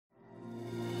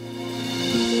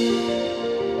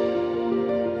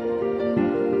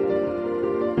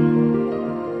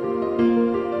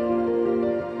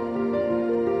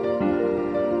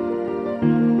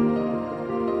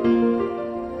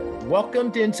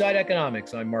Welcome to Inside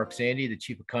Economics. I'm Mark Sandy, the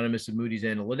Chief Economist of Moody's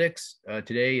Analytics.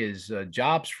 Today is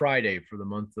Jobs Friday for the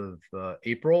month of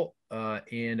April,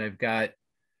 and I've got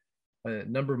a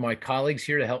number of my colleagues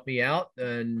here to help me out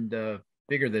and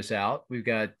figure this out. We've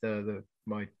got the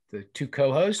two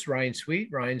co-hosts, Ryan Sweet.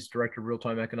 Ryan's Director of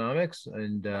Real-Time Economics,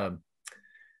 and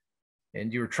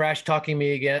you were trash talking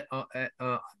me again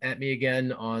at me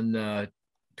again on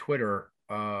Twitter.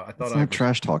 I thought it's not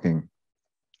trash talking.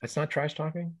 That's not trash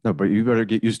talking? No, but you better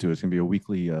get used to it. It's going to be a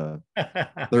weekly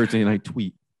Thursday night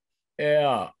tweet.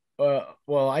 Yeah.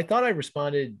 Well, I thought I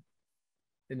responded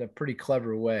in a pretty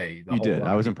clever way. You did.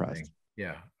 I was impressed. Thing.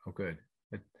 Yeah. Oh, good.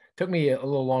 It took me a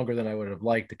little longer than I would have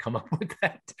liked to come up with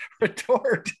that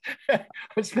retort. I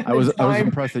was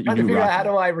impressed that you knew. Figure out how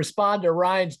do I respond to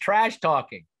Ryan's trash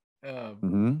talking? But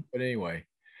anyway,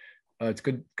 it's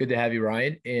good to have you,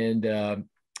 Ryan. And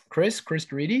Cris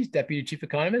Dorides, Deputy Chief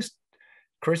Economist.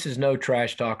 Cris is no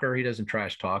trash talker. He doesn't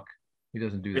trash talk. He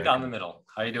doesn't do that. Right down the middle.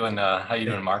 How you doing? How you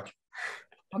doing, Mark?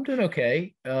 I'm doing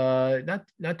okay. Not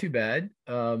too bad.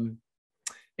 And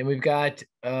we've got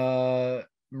Marisa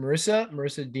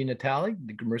DiNatale.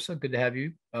 Marisa, good to have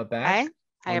you back.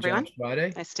 Hi everyone.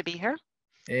 Friday. Nice to be here.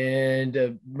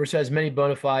 And Marisa has many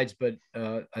bona fides, but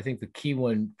I think the key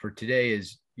one for today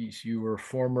is you were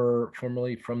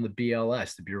formerly from the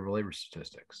BLS, the Bureau of Labor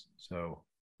Statistics. So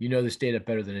you know this data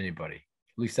better than anybody.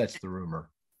 At least that's the rumor.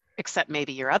 Except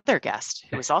maybe your other guest,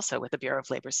 who was also with the Bureau of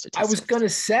Labor Statistics. I was going to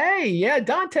say, yeah,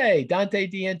 Dante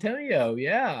DeAntonio.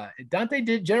 Yeah.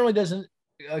 Dante generally doesn't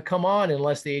come on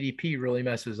unless the ADP really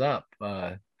messes up.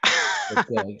 Let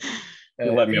me have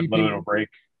a little bit of a break.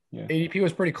 Yeah. ADP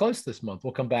was pretty close this month.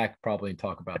 We'll come back probably and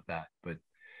talk about that. But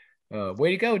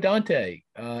way to go, Dante.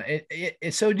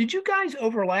 So did you guys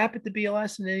overlap at the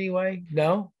BLS in any way?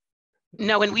 No?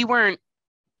 No, and we weren't.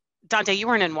 Dante, you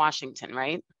weren't in Washington,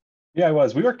 right? Yeah, I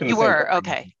was. We worked in the same were?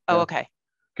 Okay. Yeah. Oh, okay.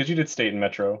 Because you did state and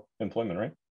metro employment,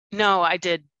 right? No, I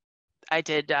did you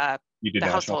did the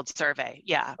national? Household survey.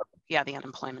 Yeah. Yeah, the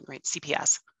unemployment rate,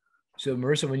 CPS. So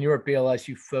Marisa, when you were at BLS,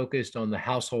 you focused on the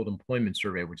household employment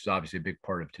survey, which is obviously a big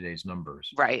part of today's numbers.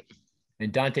 Right.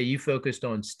 And Dante, you focused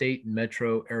on state and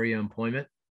metro area employment?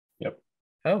 Yep.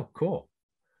 Oh, cool.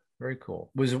 Very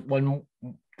cool. Was one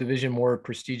division more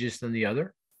prestigious than the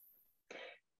other?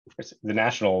 The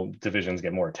national divisions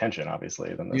get more attention,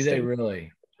 obviously, than the Do state. they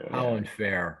really? How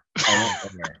unfair.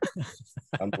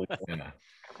 Unbelievable. Yeah.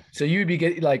 So you'd be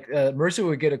getting like Marisa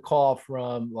would get a call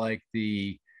from like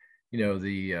the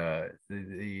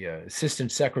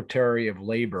Assistant Secretary of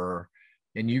Labor,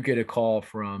 and you get a call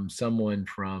from someone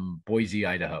from Boise,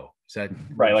 Idaho. Is that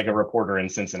right? Like a reporter in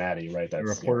Cincinnati, right? That's a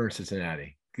reporter in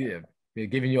Cincinnati. Yeah.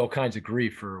 Giving you all kinds of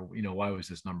grief for, why was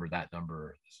this number, that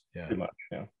number? Yeah. Pretty much.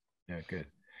 Yeah. Yeah. Good.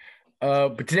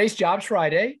 But today's Jobs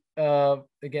Friday,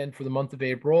 again, for the month of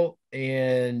April.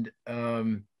 And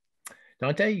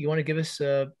Dante, you want to give us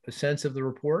a sense of the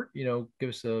report? Give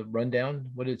us a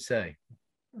rundown. What did it say?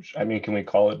 I mean, can we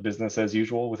call it business as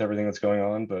usual with everything that's going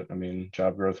on? But I mean,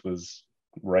 job growth was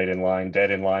right in line, dead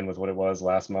in line with what it was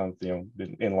last month,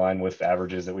 in line with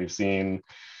averages that we've seen.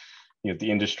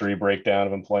 The industry breakdown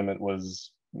of employment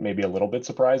was maybe a little bit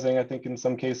surprising, I think, in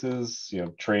some cases.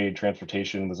 Trade,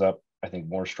 transportation was up, I think,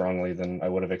 more strongly than I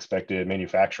would have expected.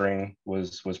 Manufacturing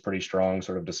was pretty strong,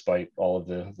 sort of despite all of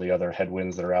the other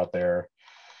headwinds that are out there.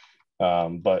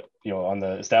 But on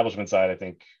the establishment side, I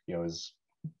think is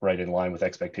right in line with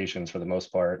expectations for the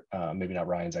most part. Maybe not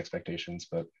Ryan's expectations,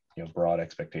 but broad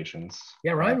expectations.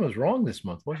 Yeah, Ryan was wrong this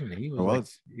month, wasn't he? He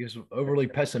was overly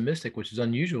pessimistic, which is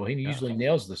unusual. He usually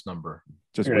nails this number.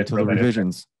 Just wait till the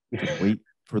revisions. Just wait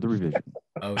for the revision.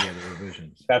 Oh yeah, the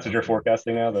revisions. That's what you're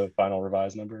forecasting now, the final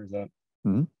revised number, is that?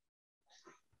 Mm-hmm.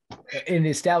 In the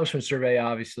establishment survey,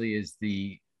 obviously, is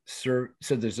so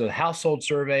there's a household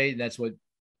survey. That's what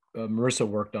Marisa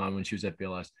worked on when she was at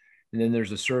BLS. And then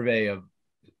there's a survey of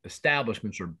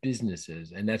establishments or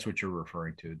businesses, and that's what you're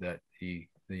referring to, that the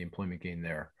employment gain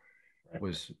there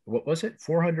was, what was it,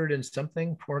 400 and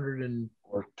something,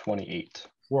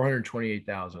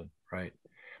 428,000, right?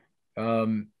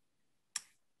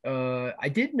 I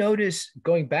did notice,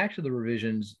 going back to the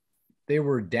revisions, they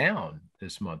were down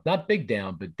this month, not big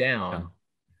down, but down.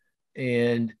 Yeah.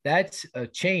 And that's a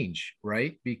change,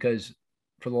 right? Because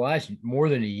for the last more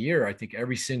than a year, I think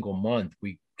every single month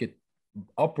we get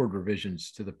upward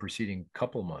revisions to the preceding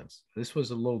couple of months. This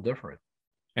was a little different.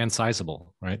 And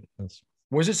sizable, right?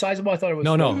 Was it sizable? I thought it was.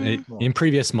 No. In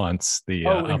previous months,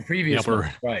 in previous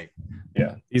months, right?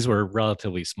 Yeah, these were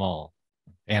relatively small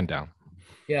and down.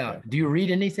 Yeah. Do you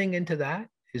read anything into that?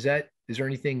 Is there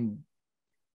anything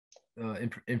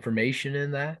information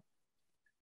in that?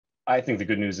 I think the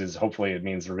good news is hopefully it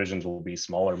means revisions will be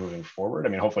smaller moving forward. I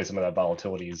mean, hopefully some of that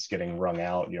volatility is getting wrung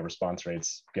out. Response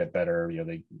rates get better.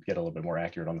 They get a little bit more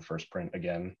accurate on the first print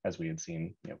again, as we had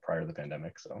seen prior to the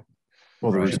pandemic. So,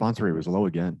 well, the Right. response rate was low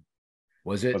again.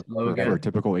 Was it low For a again?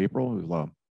 typical April, it was low.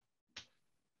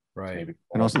 Right. maybe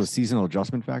And also the seasonal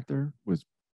adjustment factor was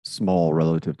small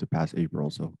relative to past April.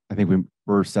 So I think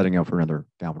we're setting up for another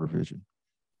downward revision.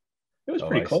 it was Oh,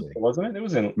 pretty I close, see. wasn't it? It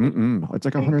was in. It's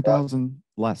like 100,000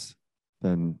 less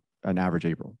than an average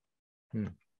April.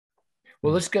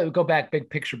 Well, let's go back big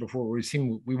picture before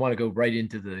we want to go right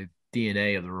into the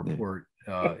DNA of the report.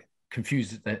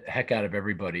 Confuse the heck out of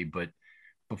everybody, but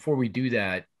before we do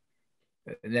that,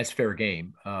 and that's fair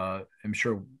game. I'm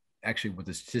sure actually with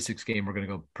the statistics game, we're going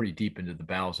to go pretty deep into the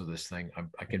bowels of this thing.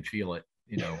 I can feel it,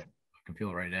 I can feel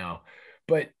it right now.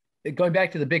 But going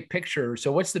back to the big picture.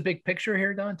 So what's the big picture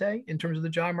here, Dante, in terms of the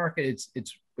job market?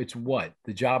 It's what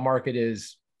the job market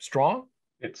is strong.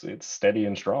 It's steady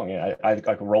and strong. Yeah, I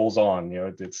like rolls on.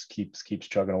 It keeps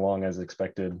chugging along as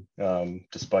expected,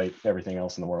 despite everything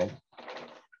else in the world.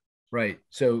 Right.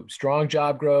 So strong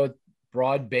job growth,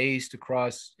 broad based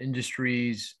across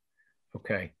industries.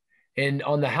 Okay. And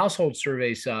on the household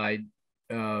survey side,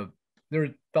 there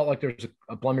felt like there's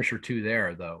a blemish or two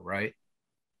there, though, right?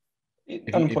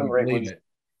 Unemployment rate was it.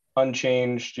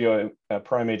 unchanged.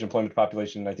 Prime age employment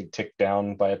population, I think, ticked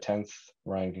down by 1/10.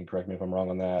 Ryan can correct me if I'm wrong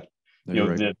on that.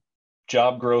 Right. The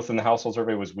job growth in the household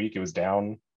survey was weak. It was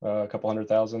down a couple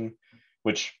 100,000,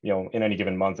 which in any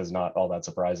given month is not all that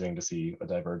surprising to see a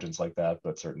divergence like that.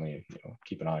 But certainly,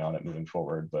 keep an eye on it moving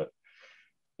forward. But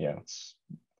yeah, it's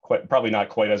probably not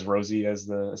quite as rosy as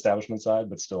the establishment side,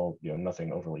 but still,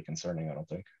 nothing overly concerning, I don't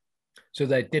think. So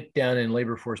that dip down in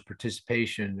labor force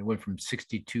participation, it went from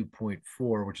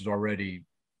 62.4, which is already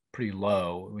pretty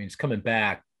low. I mean, it's coming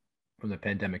back from the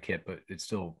pandemic hit, but it's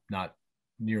still not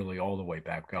nearly all the way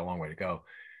back. We've got a long way to go.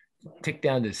 Tick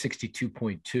down to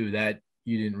 62.2. That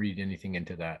you didn't read anything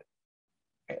into that.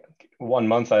 1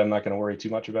 month, I'm not going to worry too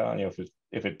much about.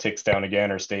 If it ticks down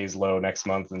again or stays low next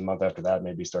month and the month after that,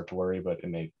 maybe start to worry, but it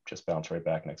may just bounce right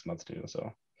back next month too.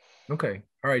 So, okay,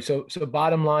 all right. So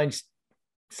bottom line,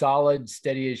 solid,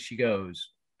 steady as she goes.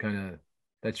 Kind of,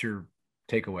 that's your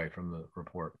takeaway from the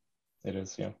report. It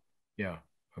is, yeah. Yeah.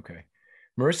 Okay.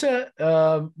 Marisa,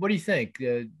 what do you think?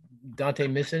 Dante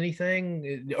miss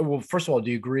anything? Well, first of all,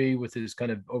 do you agree with his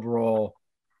kind of overall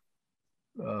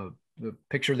the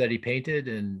picture that he painted,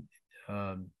 and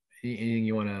anything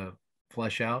you want to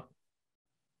flesh out?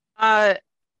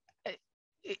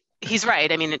 He's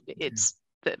right. I mean, it's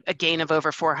a gain of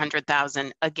over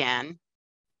 400,000 again.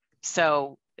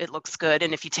 So it looks good.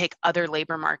 And if you take other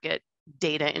labor market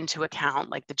data into account,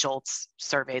 like the JOLTS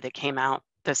survey that came out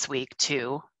this week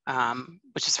too,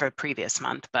 which is for a previous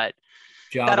month, but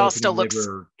that all still looks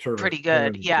pretty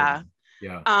good. Yeah.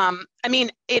 Yeah. I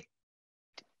mean,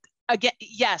 again,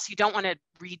 yes, you don't want to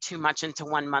read too much into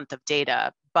 1 month of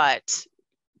data, but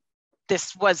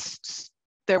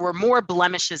there were more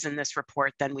blemishes in this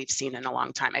report than we've seen in a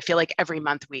long time. I feel like every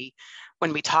month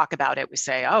when we talk about it, we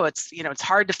say, oh, it's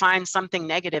hard to find something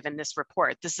negative in this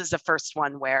report. This is the first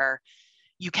one where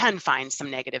you can find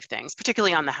some negative things,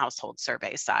 particularly on the household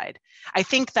survey side. I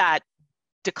think that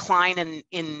decline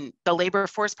in the labor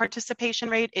force participation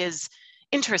rate is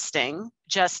interesting,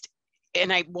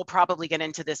 and I will probably get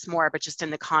into this more, but just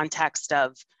in the context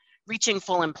of reaching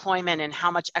full employment and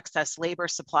how much excess labor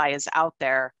supply is out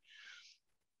there.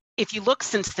 If you look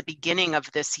since the beginning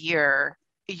of this year,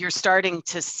 you're starting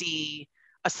to see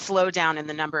a slowdown in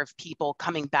the number of people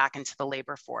coming back into the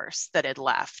labor force that had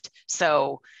left.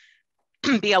 So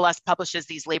BLS publishes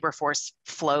these labor force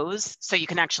flows, so you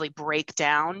can actually break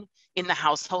down in the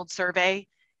household survey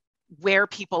where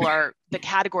the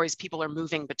categories people are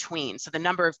moving between. So the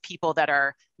number of people that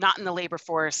are not in the labor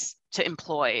force to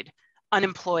employed,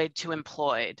 unemployed to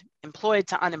employed, employed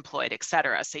to unemployed, et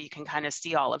cetera. So you can kind of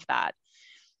see all of that.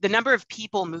 The number of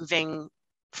people moving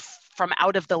from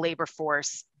out of the labor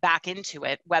force back into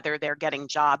it, whether they're getting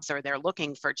jobs or they're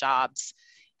looking for jobs,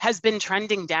 has been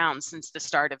trending down since the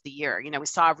start of the year. We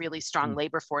saw really strong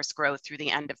labor force growth through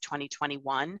the end of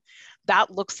 2021.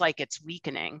 That looks like it's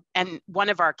weakening. And one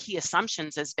of our key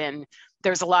assumptions has been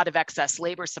there's a lot of excess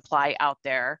labor supply out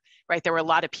there, right? There were a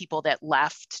lot of people that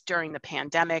left during the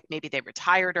pandemic. Maybe they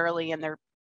retired early and they're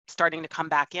starting to come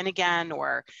back in again,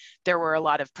 or there were a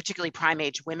lot of particularly prime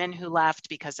age women who left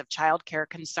because of childcare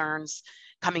concerns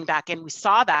coming back in. We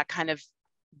saw that kind of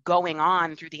going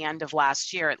on through the end of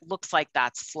last year. It looks like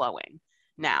that's slowing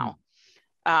now.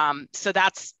 So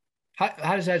that's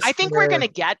how does that I think we're going to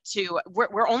get to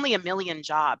we're only 1 million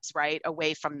jobs right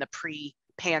away from the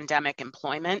pre-pandemic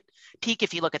employment peak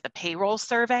if you look at the payroll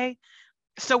survey.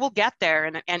 So we'll get there,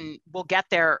 and we'll get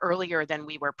there earlier than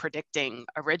we were predicting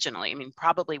originally. I mean,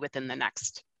 probably within the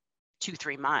next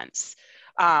 2-3 months.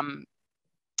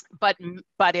 But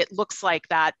it looks like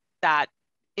that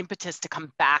impetus to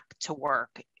come back to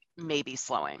work may be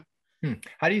slowing.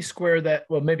 How do you square that?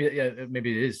 Well, maybe it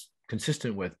is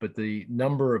consistent with, but the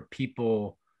number of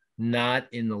people not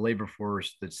in the labor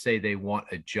force that say they want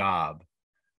a job,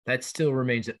 that still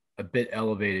remains a bit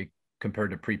elevated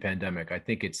compared to pre-pandemic. I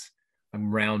think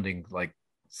I'm rounding like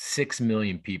 6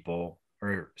 million people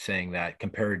are saying that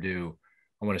compared to,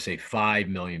 I want to say 5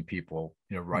 million people,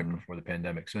 right before the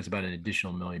pandemic. So that's about an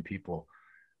additional million people.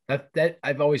 That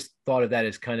I've always thought of that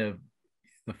as kind of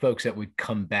the folks that would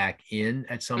come back in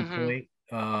at some point.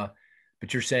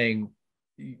 But you're saying,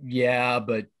 yeah,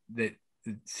 but that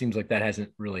it seems like that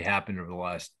hasn't really happened over the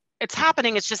last. It's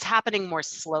happening. It's just happening more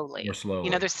slowly. More slowly.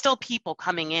 There's still people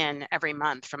coming in every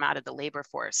month from out of the labor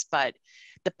force, but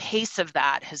the pace of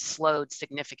that has slowed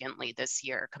significantly this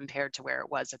year compared to where it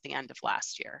was at the end of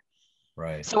last year.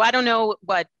 Right. So I don't know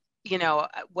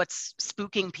what's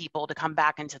spooking people to come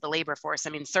back into the labor force.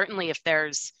 I mean, certainly if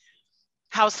there's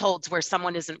households where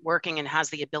someone isn't working and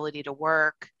has the ability to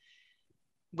work,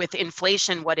 with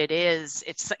inflation, what it is,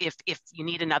 it's if you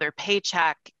need another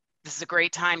paycheck, this is a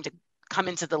great time to come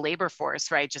into the labor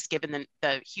force, right? Just given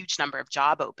the huge number of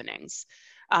job openings.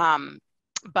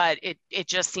 But it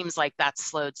just seems like that's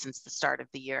slowed since the start of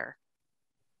the year.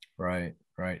 Right.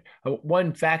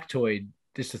 One factoid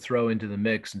just to throw into the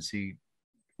mix and see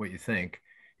what you think.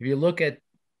 If you look at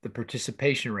the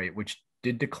participation rate, which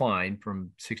did decline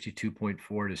from 62.4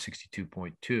 to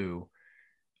 62.2,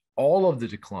 all of the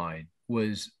decline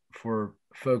was for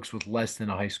folks with less than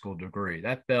a high school degree.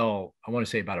 That fell, I want to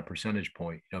say, about a percentage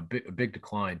point, a big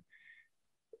decline.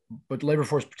 But labor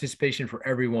force participation for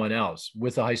everyone else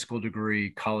with a high school degree,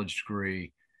 college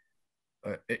degree,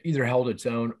 either held its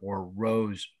own or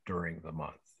rose during the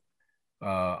month.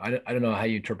 I don't know how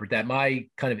you interpret that. My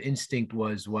kind of instinct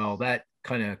was, well, that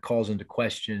kind of calls into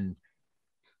question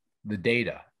the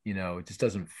data. It just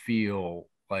doesn't feel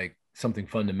like something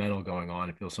fundamental going on.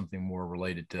 It feels something more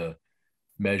related to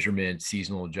measurement,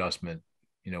 seasonal adjustment,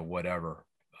 whatever.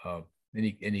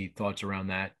 Any thoughts around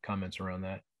that, comments around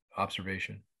that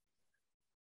observation?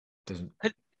 Doesn't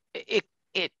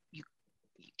you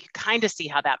kind of see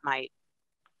how that might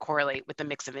correlate with the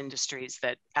mix of industries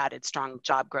that added strong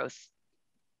job growth,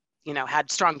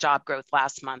 had strong job growth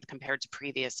last month compared to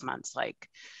previous months, like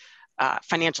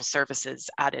financial services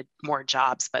added more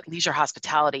jobs, but leisure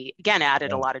hospitality, again,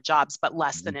 added a lot of jobs, but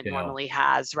less than it normally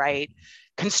has, right?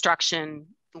 Construction,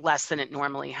 less than it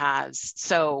normally has.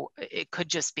 So it could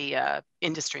just be a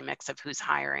industry mix of who's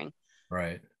hiring.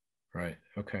 Right.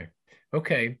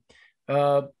 Okay.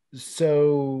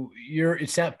 So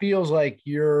it feels like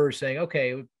you're saying,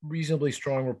 okay, reasonably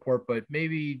strong report, but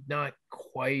maybe not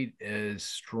quite as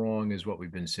strong as what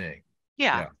we've been seeing.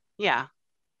 Yeah.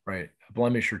 Right. A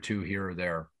blemish or two here or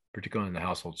there, particularly on the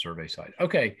household survey side.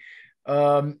 Okay.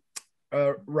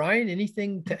 Ryan,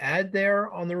 anything to add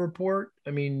there on the report?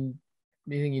 I mean,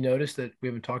 anything you noticed that we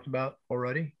haven't talked about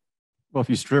already? Well, if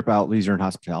you strip out leisure and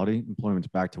hospitality, employment's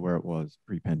back to where it was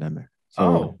pre-pandemic.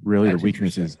 So really the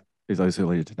weakness is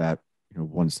isolated to that,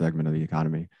 one segment of the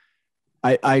economy.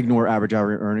 I ignore average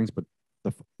hourly earnings, but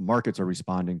the markets are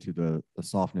responding to the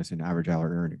softness in average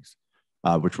hourly earnings,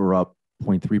 which were up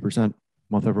 0.3%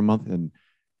 month over month. And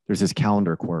there's this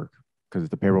calendar quirk because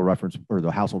the payroll reference or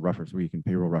the household reference week and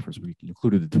payroll reference week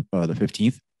included the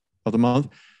 15th of the month.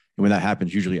 And when that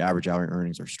happens, usually average hourly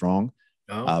earnings are strong.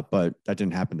 But that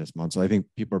didn't happen this month. So I think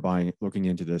people are looking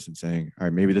into this and saying, all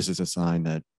right, maybe this is a sign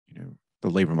that, the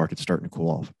labor market's starting to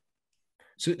cool off.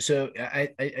 So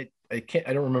I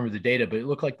don't remember the data, but it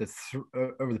looked like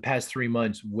over the past 3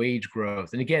 months, wage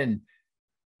growth. And again,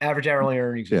 average hourly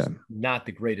earnings is not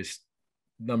the greatest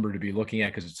number to be looking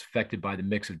at because it's affected by the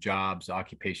mix of jobs,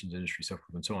 occupations, industry, so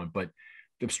forth and so on. But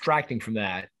abstracting from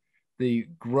that, the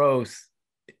growth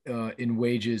in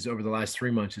wages over the last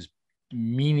 3 months is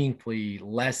meaningfully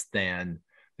less than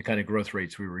the kind of growth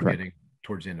rates we were getting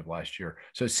towards the end of last year.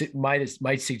 So it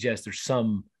might suggest there's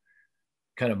some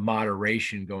kind of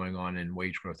moderation going on in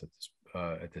wage growth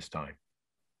at this time.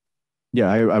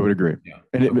 Yeah, I would agree. Yeah.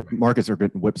 And markets are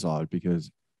getting whipsawed because,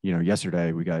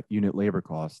 yesterday we got unit labor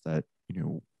costs that,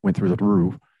 went through the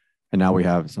roof, and now we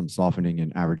have some softening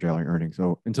in average hourly earnings.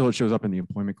 So until it shows up in the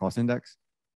employment cost index,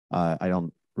 I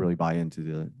don't really buy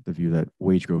into the view that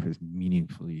wage growth is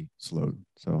meaningfully slowed.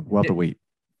 So we'll have to wait.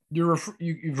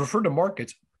 You've referred to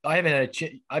markets. I haven't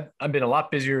had I've been a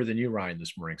lot busier than you, Ryan,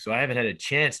 this morning, so I haven't had a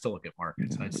chance to look at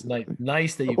markets. It's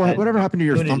nice that you. Whatever happened to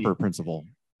your thumper principle?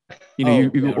 You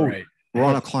know, right. We're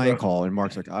on a client call, and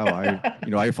Mark's like, "Oh,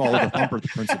 I follow the thumper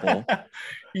principle."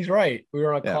 He's right. We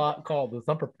were on a call. The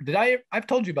thumper. I've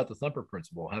told you about the thumper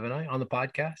principle, haven't I, on the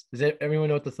podcast? Does everyone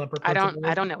know what the thumper principle is?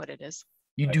 I don't know what it is.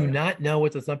 You do not know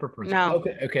what the thumper principle?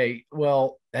 No. Okay.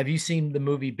 Well, have you seen the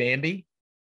movie Bambi?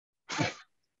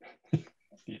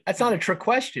 That's not a trick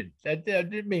question. I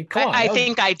mean, come on. I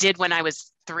think I did when I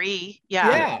was 3.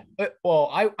 Yeah. Yeah. Well,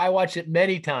 I watched it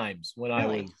many times when I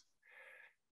was.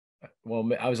 Well,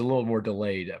 I was a little more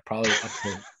delayed, probably up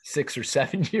to 6 or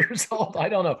 7 years old. I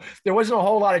don't know. There wasn't a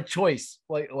whole lot of choice.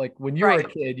 Like when you were a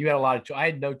kid, you had a lot of choice. I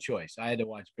had no choice. I had to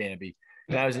watch Bambi.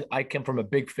 And I come from a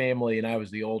big family and I was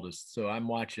the oldest. So I'm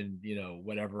watching,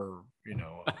 whatever,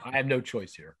 I have no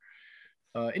choice here.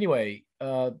 Anyway,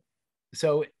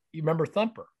 so you remember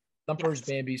Thumper. Thumper is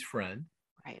Bambi's friend.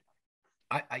 Right.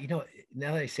 I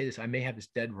now that I say this, I may have this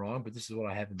dead wrong, but this is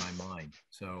what I have in my mind.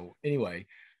 So anyway,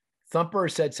 Thumper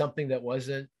said something that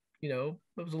wasn't, it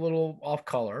was a little off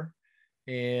color.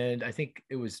 And I think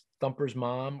it was Thumper's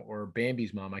mom or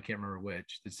Bambi's mom, I can't remember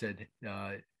which, that said,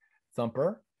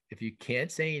 Thumper, if you can't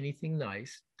say anything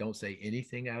nice, don't say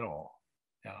anything at all.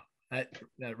 Yeah,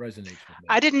 that resonates with me.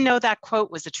 I didn't know that quote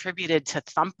was attributed to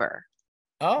Thumper.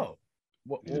 Oh,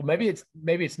 well, maybe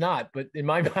it's not, but in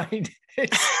my mind, I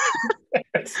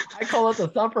call it the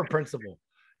Thumper principle.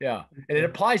 Yeah, and it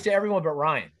applies to everyone but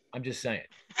Ryan. I'm just saying.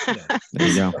 There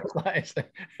you go.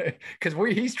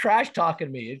 Because he's trash talking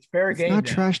me. It's fair game. Not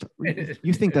trash.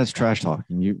 You think that's trash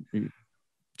talking? You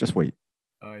just wait.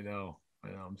 I know.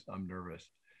 I'm nervous.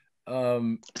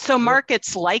 So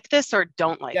markets like this or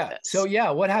don't like this? So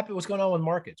what happened? What's going on with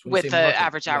markets? With the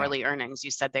average hourly earnings,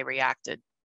 you said they reacted.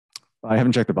 I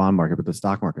haven't checked the bond market, but the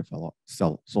stock market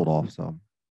sold off. So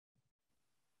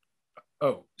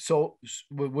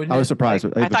I was surprised.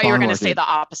 I thought you were going to say the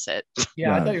opposite.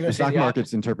 Yeah, I thought you were going to say the stock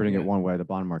market's interpreting it one way. The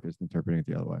bond market is interpreting it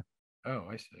the other way. Oh,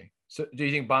 I see. So do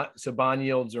you think bond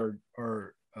yields are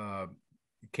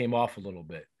came off a little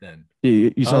bit then?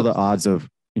 You saw the odds of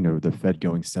the Fed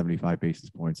going 75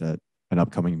 basis points at an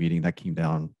upcoming meeting that came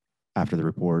down after the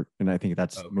report, and I think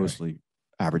that's mostly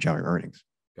average hourly earnings.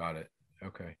 Got it.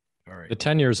 Okay. All right. The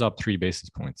 10-year is up 3 basis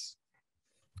points.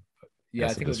 Yeah,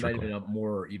 I think it might have been up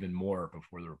even more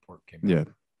before the report came out.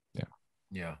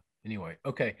 Yeah. Anyway,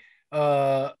 okay.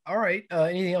 All right.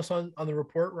 Anything else on the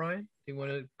report, Ryan? Do you want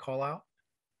to call out?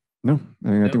 No,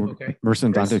 I think Marisa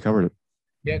and Dante covered it.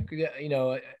 Yeah.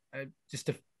 Just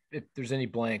if there's any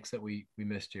blanks that we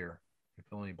missed here,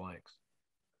 fill any blanks.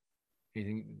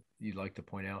 Anything you'd like to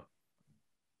point out?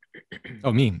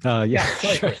 Oh, me. Yeah.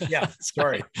 Sorry, Chris. Yeah.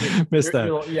 Sorry. Missed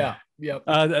that. Yeah.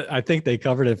 I think they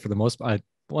covered it for the most part.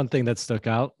 One thing that stuck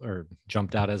out or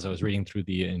jumped out as I was reading through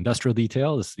the industrial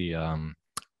detail is the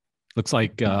looks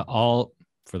like all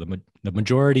for the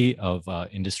majority of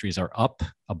industries are up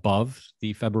above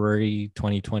the February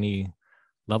 2020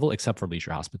 level, except for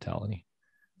leisure hospitality.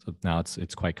 So now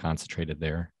it's quite concentrated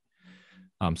there.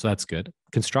 So that's good.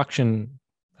 Construction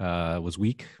was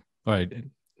weak, or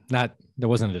not. There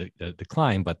wasn't a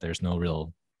decline, but there's no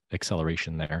real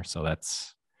acceleration there. So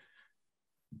that's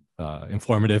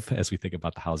informative as we think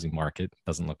about the housing market.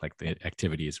 Doesn't look like the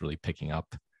activity is really picking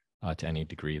up to any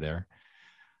degree there.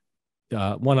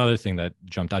 One other thing that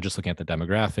jumped out, just looking at the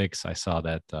demographics, I saw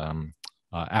that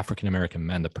African-American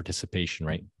men, the participation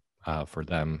rate for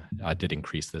them did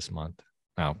increase this month.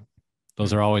 Now,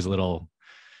 those are always a little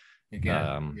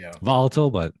volatile,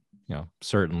 but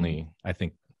certainly I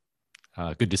think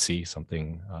good to see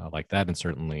something like that, and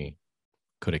certainly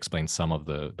could explain some of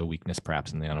the weakness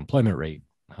perhaps in the unemployment rate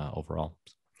overall.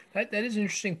 That is an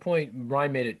interesting point.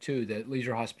 Ryan made it too, that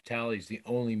leisure hospitality is the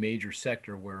only major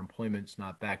sector where employment's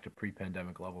not back to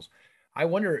pre-pandemic levels. I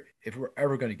wonder if we're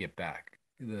ever going to get back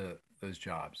those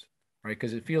jobs, right?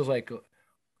 Because it feels like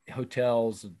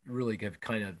hotels really have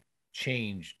kind of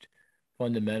changed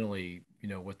fundamentally,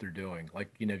 what they're doing. Like,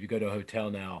 if you go to a hotel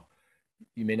now,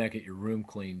 you may not get your room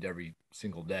cleaned every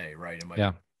single day, right?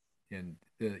 And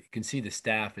you can see the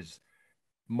staff is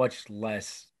much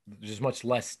less. There's much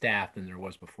less staff than there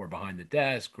was before behind the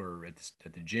desk or at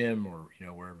the gym or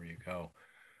wherever you go.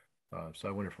 So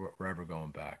I wonder if we're ever going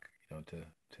back, to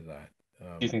that.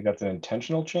 Do you think that's an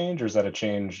intentional change, or is that a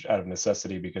change out of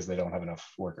necessity because they don't have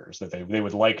enough workers that they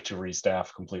would like to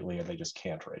restaff completely and they just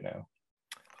can't right now?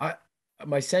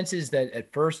 My sense is that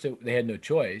at first they had no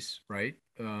choice, right?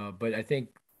 But I think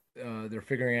they're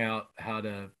figuring out how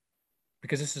to,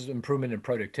 because this is improvement in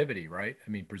productivity, right? I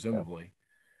mean, presumably. Yeah.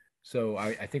 So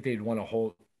I think they'd want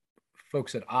to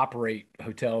folks that operate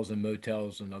hotels and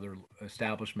motels and other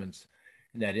establishments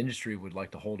in that industry would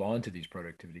like to hold on to these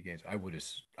productivity gains. I would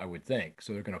think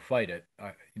so. They're going to fight it,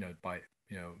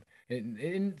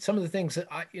 in some of the things that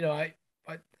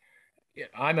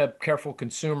I'm a careful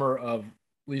consumer of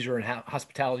leisure and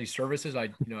hospitality services. I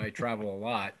travel a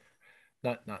lot,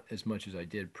 not as much as I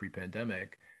did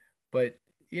pre-pandemic, but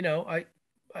it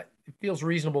feels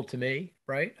reasonable to me,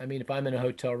 right? I mean, if I'm in a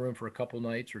hotel room for a couple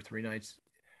nights or 3 nights,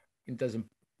 it doesn't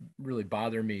really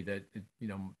bother me that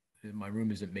my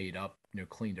room isn't made up,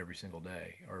 cleaned every single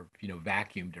day, or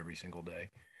vacuumed every single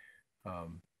day.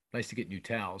 Nice to get new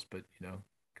towels, but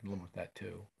can live with that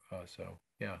too. So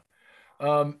yeah.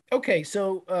 Okay,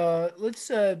 so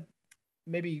let's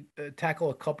maybe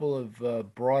tackle a couple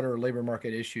of broader labor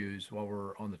market issues while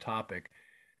we're on the topic.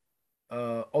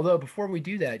 Although before we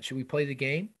do that, should we play the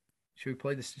game? Should we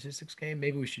play the statistics game?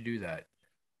 Maybe we should do that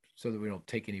so that we don't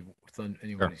take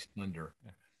anybody's thunder.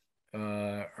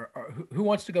 Who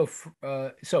wants to go?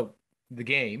 So the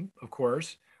game, of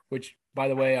course, which by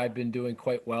the way, I've been doing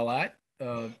quite well at,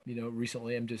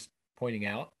 recently. I'm just pointing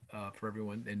out for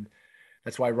everyone. And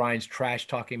that's why Ryan's trash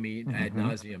talking me ad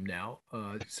nauseum now.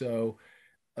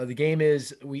 The game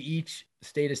is we each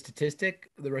state a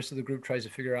statistic. The rest of the group tries to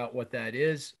figure out what that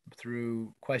is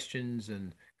through questions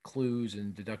and clues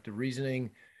and deductive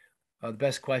reasoning. The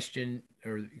best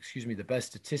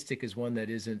statistic is one that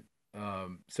isn't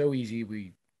so easy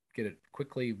we get it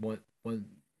quickly. One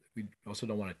we also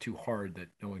don't want it too hard that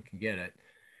no one can get it.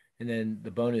 And then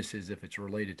the bonus is if it's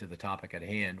related to the topic at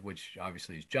hand, which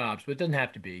obviously is jobs, but it doesn't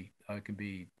have to be. It can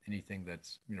be anything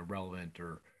that's relevant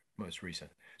or most recent.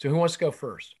 So who wants to go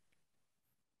first?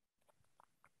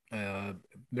 There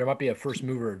might be a first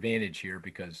mover advantage here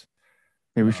because.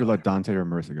 Hey, we should let Dante or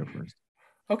Marisa go first.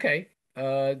 Okay.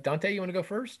 Dante, you want to go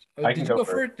first? I can go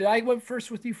first. Did I went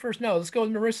first with you first? No, let's go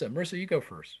with Marisa. Marisa, you go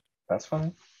first. That's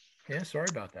fine. Yeah, sorry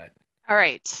about that. All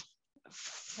right.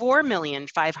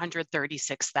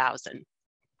 4,536,000.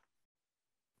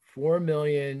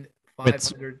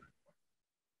 4,500,000.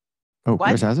 Oh,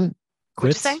 Cris has it?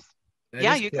 What'd you say?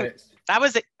 Yeah, you could. That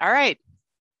was it. All right.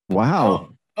 Wow.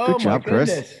 Good job,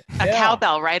 Cris. A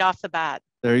cowbell right off the bat.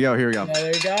 There you go. Here we go. Yeah,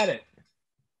 there you got it.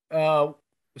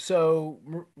 So,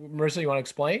 Marisa, you want to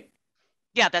explain?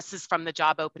 Yeah, this is from the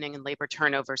Job Opening and Labor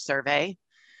Turnover Survey.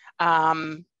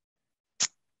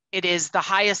 It is the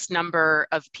highest number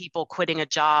of people quitting a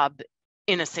job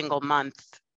in a single month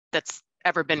that's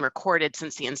ever been recorded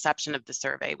since the inception of the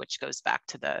survey, which goes back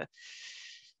to the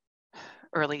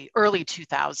early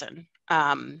 2000.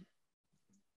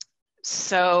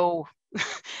 So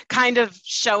kind of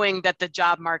showing that the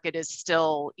job market is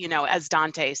still, as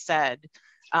Dante said,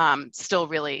 still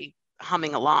really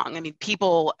humming along. I mean,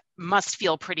 people must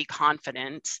feel pretty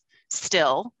confident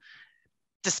still,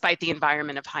 despite the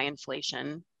environment of high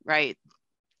inflation, right,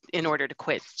 in order to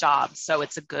quit jobs. So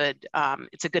it's a good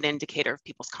indicator of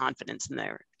people's confidence in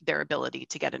their ability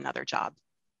to get another job.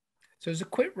 So is the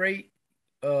quit rate,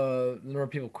 the number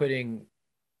of people quitting,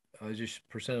 just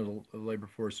percent of the labor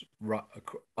force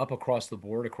up across the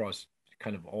board, across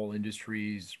kind of all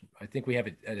industries? I think we have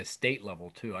it at a state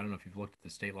level too. I don't know if you've looked at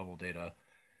the state level data.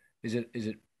 Is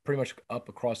it pretty much up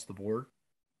across the board?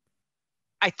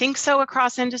 I think so,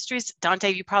 across industries.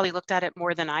 Dante, you probably looked at it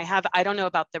more than I have. I don't know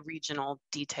about the regional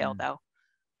detail though.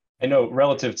 I know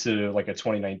relative to like a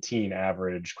 2019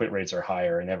 average, quit rates are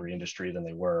higher in every industry than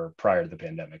they were prior to the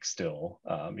pandemic still.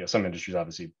 Some industries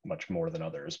obviously much more than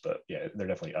others, but yeah, they're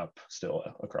definitely up still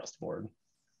across the board.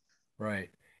 Right.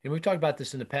 And we've talked about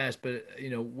this in the past, but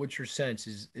what's your sense?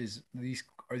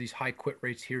 Are these high quit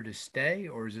rates here to stay,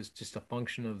 or is this just a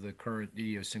function of the current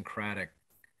idiosyncratic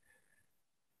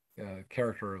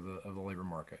character of the labor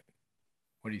market?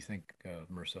 What do you think,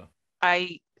 Marisa?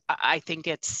 I think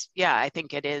it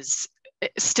is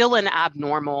still an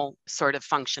abnormal sort of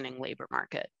functioning labor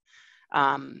market.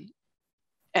 And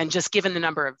just given the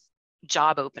number of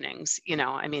job openings,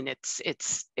 I mean, it's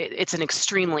an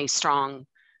extremely strong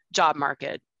job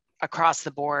market across the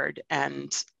board.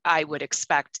 And I would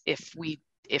expect if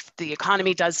the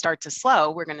economy does start to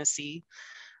slow, we're going to see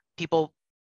people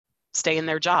stay in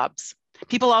their jobs.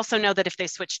 People also know that if they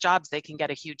switch jobs, they can get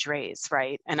a huge raise,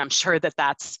 right? And I'm sure that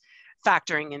that's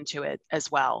factoring into it as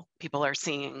well. People are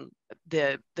seeing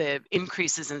the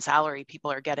increases in salary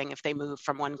people are getting if they move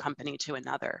from one company to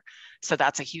another. So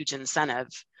that's a huge incentive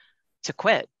to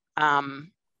quit.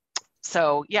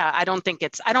 So yeah, I don't think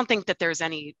that there's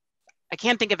any, I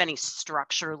can't think of any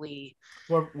structurally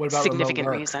what about significant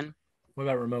reason. What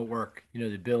about remote work?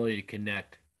 The ability to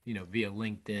connect, via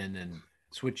LinkedIn and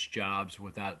switch jobs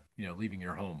without, leaving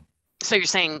your home. So you're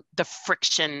saying the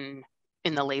friction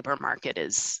in the labor market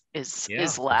is Yeah.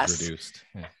 less. Reduced.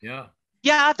 Yeah.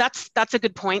 Yeah, that's a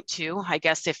good point too. I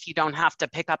guess if you don't have to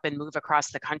pick up and move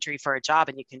across the country for a job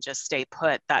and you can just stay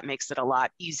put, that makes it a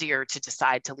lot easier to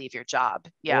decide to leave your job.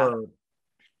 Yeah. Or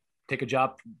take a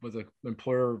job with an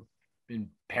employer in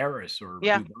Paris or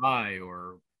Yeah. Dubai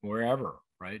or wherever,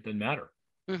 right? It doesn't matter.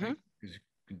 Mm-hmm. Right? Because you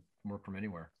can work from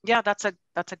anywhere. Yeah, that's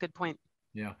a good point.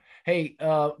 Yeah. Hey,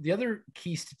 the other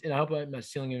key, and I hope I'm not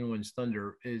stealing anyone's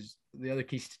thunder, is the other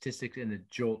key statistic in the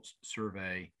JOLTS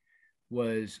survey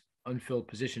was unfilled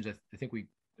positions. I think we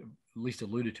at least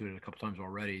alluded to it a couple times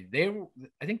already.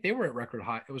 I think they were at record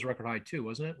high. It was record high too,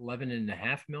 wasn't it?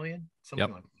 11.5 million,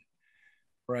 something like that.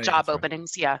 Right. Job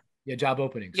openings. Yeah. Yeah. Job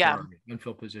openings. Yeah. Sorry,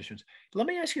 unfilled positions. Let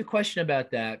me ask you a question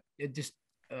about that. It just,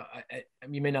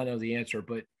 you may not know the answer,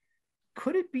 but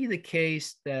could it be the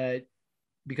case that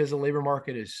because the labor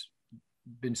market has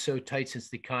been so tight since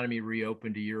the economy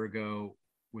reopened a year ago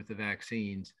with the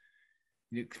vaccines,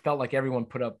 it felt like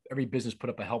every business put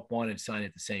up a help wanted sign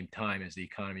at the same time as the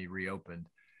economy reopened,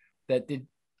 that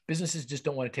businesses just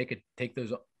don't want to take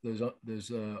those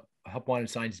help wanted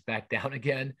signs back down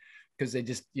again because they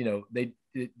just, they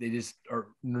just are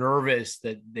nervous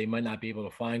that they might not be able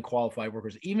to find qualified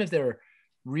workers, even if they're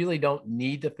really don't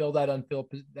need to fill that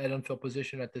unfilled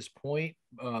position at this point.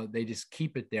 They just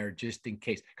keep it there just in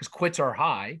case, because quits are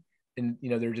high, and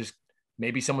they're just,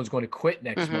 maybe someone's going to quit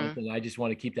next month, and I just want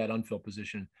to keep that unfilled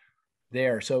position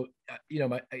there. So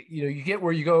you get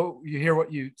where you go, you hear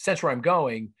what you sense where I'm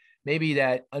going. Maybe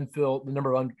that record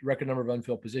number of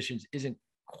unfilled positions isn't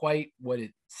quite what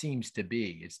it seems to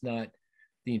be. It's not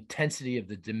the intensity of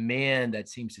the demand that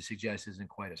seems to suggest isn't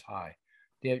quite as high.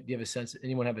 Do you have a sense?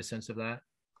 Anyone have a sense of that?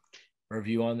 Or a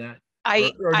view on that?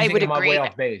 I would agree. Way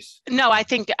off base? No,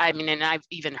 and I've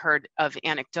even heard of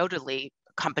anecdotally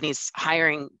companies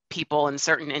hiring people in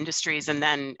certain industries and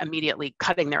then immediately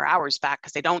cutting their hours back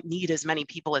because they don't need as many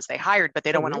people as they hired, but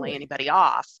they don't want to lay anybody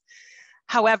off.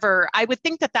 However, I would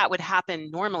think that would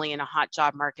happen normally in a hot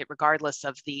job market, regardless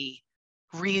of the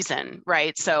reason,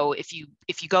 right? So if you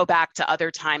go back to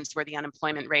other times where the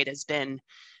unemployment rate has been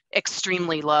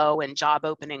extremely low and job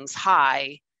openings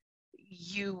high,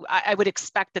 I would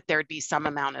expect that there'd be some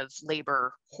amount of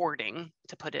labor hoarding,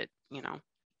 to put it,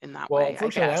 in that way.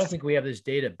 Unfortunately, I don't think we have this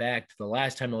data back to the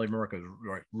last time the labor market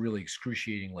was really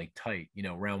excruciatingly tight,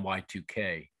 around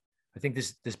Y2K. I think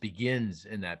this begins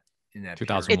in that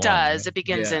 2001. It does. Right? It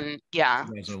begins in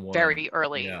very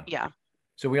early. Yeah.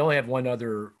 So we only have one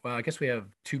other. Well, I guess we have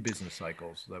two business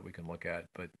cycles that we can look at,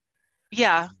 but.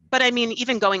 Yeah, but I mean,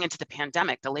 even going into the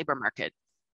pandemic, the labor market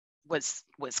was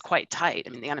quite tight. I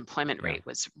mean, the unemployment rate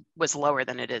was lower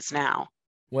than it is now.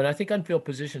 When I think unfilled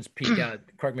positions peaked out,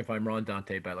 correct me if I'm wrong,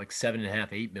 Dante, by like 7.5,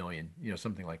 8 million,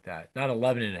 something like that. Not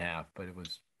 11.5, but it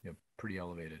was pretty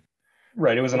elevated.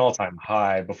 Right. It was an all-time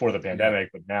high before the pandemic,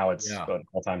 but now it's an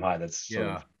all-time high. That's sort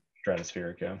of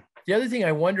stratospheric. Yeah. The other thing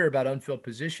I wonder about unfilled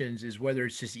positions is whether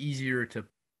it's just easier to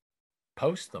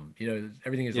post them.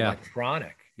 Everything is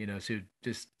electronic, so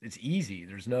just, it's easy.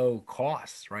 There's no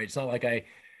costs, right? It's not like it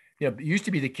used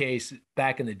to be the case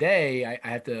back in the day. I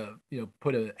had to,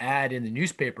 put an ad in the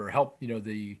newspaper, help,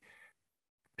 the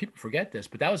people forget this,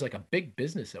 but that was like a big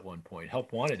business at one point,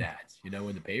 help wanted ads, in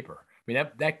the paper. I mean,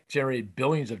 that generated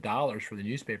billions of dollars for the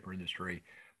newspaper industry.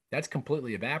 That's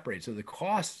completely evaporated. So the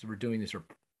costs for doing this are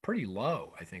pretty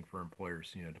low, I think, for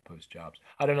employers, to post jobs.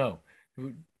 I don't know.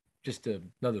 Just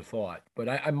another thought, but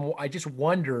I just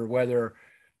wonder whether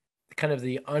kind of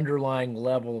the underlying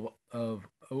level of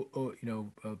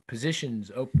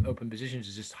positions, open positions,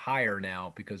 is just higher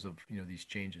now because of these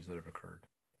changes that have occurred.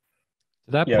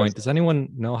 To that point, does anyone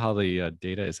know how the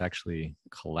data is actually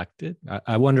collected?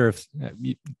 I wonder if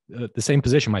the same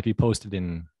position might be posted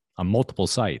on multiple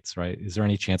sites, right? Is there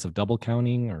any chance of double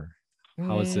counting, or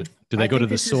how is it? Do they go to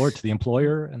the source, to the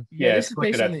employer? And it's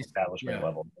collected at the establishment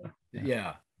level.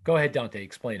 Yeah. Go ahead, Dante.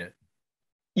 Explain it.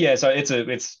 Yeah, so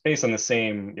it's based on the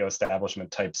same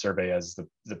establishment type survey as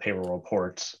the payroll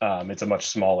report. It's a much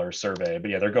smaller survey,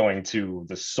 but they're going to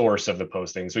the source of the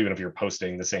posting. So even if you're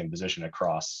posting the same position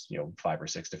across 5 or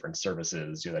 6 different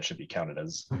services, that should be counted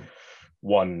as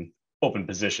one open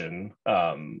position.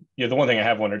 The one thing I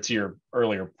have wondered, to your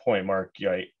earlier point, Mark,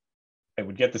 I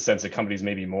would get the sense that companies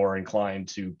may be more inclined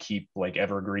to keep like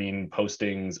evergreen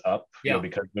postings up,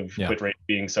 because of quit rate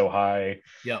being so high,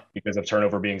 because of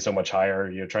turnover being so much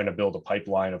higher. Trying to build a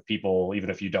pipeline of people, even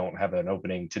if you don't have an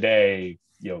opening today,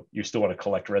 you still want to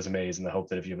collect resumes in the hope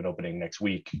that if you have an opening next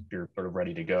week, you're sort of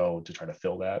ready to go to try to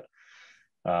fill that.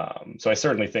 So I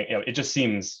certainly think it just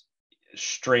seems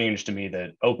strange to me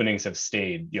that openings have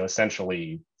stayed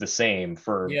essentially the same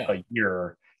for a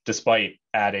year, despite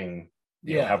adding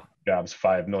have jobs,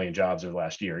 5 million jobs over the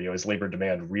last year. Is labor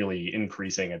demand really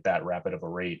increasing at that rapid of a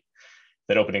rate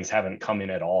that openings haven't come in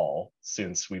at all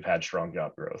since we've had strong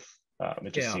job growth?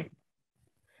 It just seems.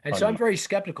 And so I'm very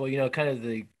skeptical, kind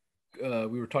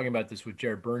of we were talking about this with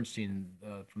Jared Bernstein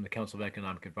from the Council of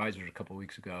Economic Advisors a couple of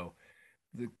weeks ago.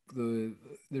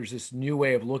 There's this new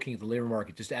way of looking at the labor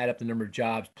market, just add up the number of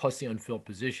jobs plus the unfilled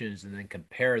positions and then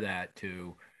compare that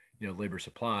to, labor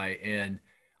supply. And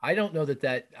I don't know that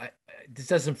this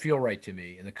doesn't feel right to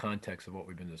me in the context of what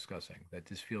we've been discussing, that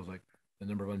this feels like the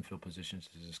number of unfilled positions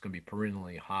is just going to be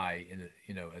perennially high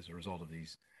as a result of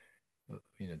these,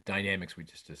 dynamics we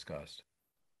just discussed.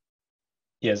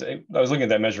 Yes, I was looking at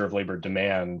that measure of labor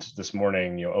demand this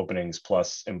morning, openings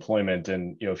plus employment.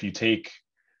 And, if you take,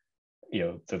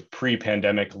 the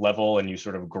pre-pandemic level and you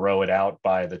sort of grow it out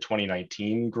by the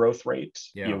 2019 growth rate,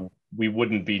 we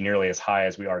wouldn't be nearly as high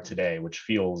as we are today, which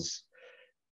feels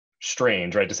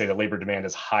strange, right? To say that labor demand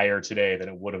is higher today than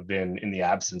it would have been in the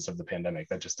absence of the pandemic.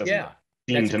 That just doesn't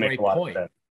seem to make a lot of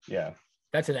sense. Yeah.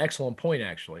 That's an excellent point,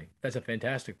 actually. That's a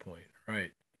fantastic point. Right.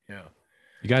 Yeah.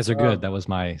 You guys are good. That was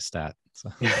my stat.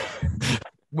 So.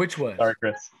 Which was? Sorry,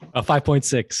 Chris.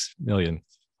 5.6 million.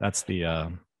 That's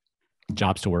the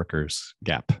jobs to workers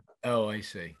gap. Oh, I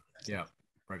see. Yeah.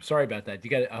 Right. Sorry about that.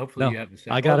 You got it. Hopefully you have the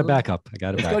same. I got it back up.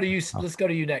 Let's go to you. Let's go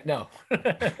to you next. No. So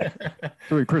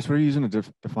wait, Chris, what are you using to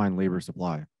define labor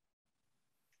supply?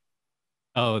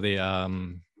 Oh, let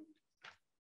me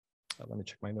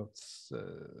check my notes.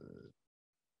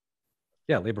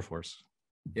 Labor force.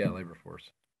 Yeah, labor force.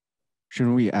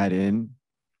 Shouldn't we add in,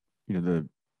 the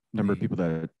number of people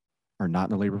that are not in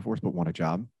the labor force but want a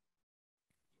job?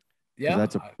 Yeah,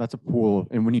 that's a pool,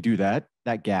 and when you do that,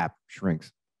 that gap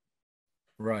shrinks.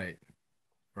 Right.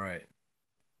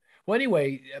 Well,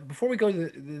 anyway, before we go to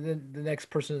the next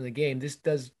person in the game, this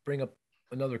does bring up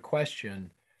another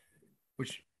question,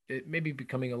 which it may be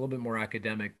becoming a little bit more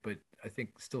academic, but I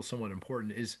think still somewhat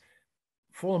important, is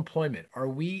full employment. Are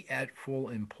we at full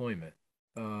employment?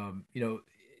 A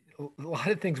lot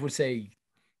of things would say,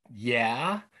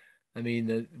 yeah. I mean,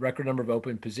 the record number of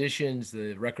open positions,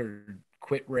 the record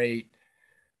quit rate,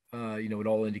 would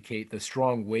all indicate the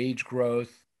strong wage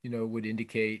growth, would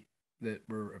indicate that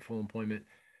we're at full employment.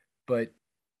 But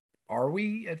are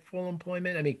we at full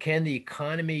employment? I mean, can the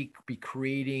economy be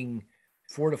creating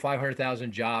 400,000 to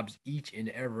 500,000 jobs each and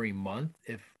every month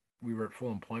if we were at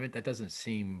full employment? That doesn't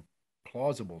seem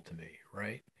plausible to me,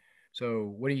 right?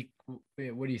 So what do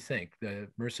you think?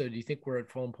 Marisa, do you think we're at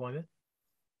full employment?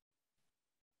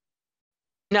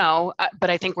 No, but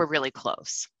I think we're really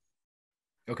close.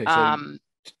 Okay, so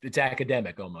it's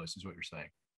academic almost is what you're saying.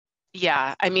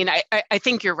 Yeah, I mean, I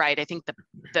think you're right. I think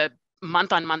the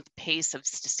month-on-month pace of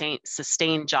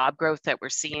sustained job growth that we're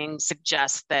seeing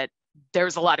suggests that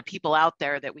there's a lot of people out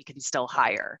there that we can still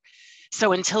hire.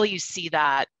 So until you see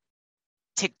that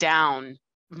tick down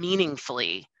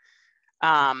meaningfully,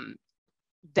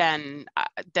 then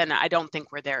I don't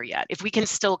think we're there yet. If we can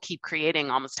still keep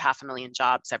creating almost 500,000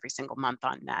 jobs every single month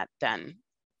on net, then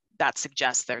that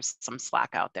suggests there's some slack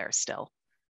out there still.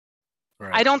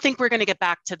 Right. I don't think we're going to get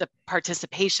back to the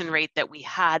participation rate that we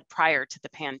had prior to the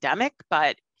pandemic,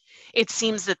 but it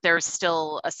seems that there's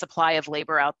still a supply of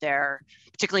labor out there,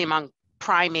 particularly among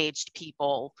prime-aged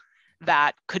people,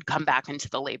 that could come back into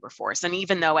the labor force. And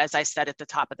even though, as I said at the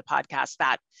top of the podcast,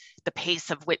 that the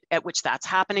pace at which that's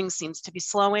happening seems to be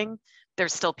slowing,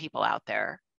 there's still people out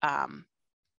there that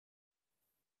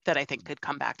I think could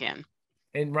come back in.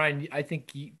 And Ryan, I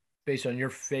think based on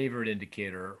your favorite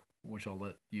indicator, which I'll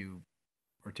let you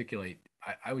articulate,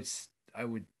 I would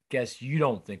guess you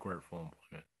don't think we're at full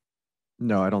employment.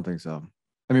 No, I don't think so.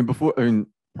 I mean,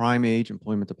 prime age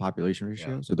employment to population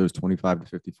ratio, so those 25 to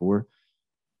 54,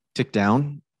 ticked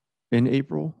down in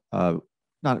April.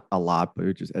 Not a lot, but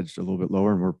it just edged a little bit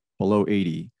lower, and we're below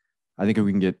 80. I think if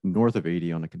we can get north of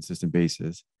 80 on a consistent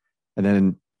basis, and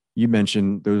then you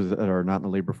mentioned those that are not in the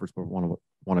labor force but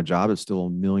want a job, is still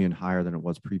 1 million higher than it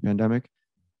was pre-pandemic,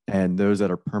 and those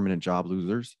that are permanent job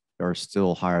losers are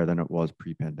still higher than it was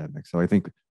pre-pandemic. So I think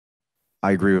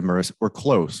I agree with Marisa. We're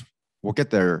close. We'll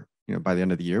get there, by the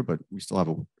end of the year, but we still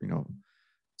have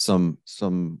some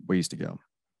ways to go.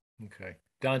 Okay.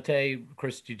 Dante,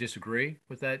 Cris, do you disagree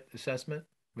with that assessment?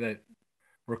 That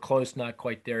we're close, not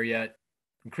quite there yet?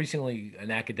 Increasingly an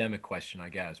academic question, I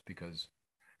guess, because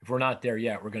if we're not there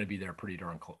yet, we're going to be there pretty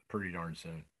darn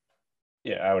soon.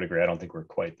 Yeah, I would agree. I don't think we're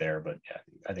quite there, but yeah,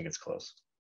 I think it's close.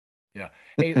 Yeah.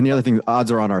 Hey, and the other thing,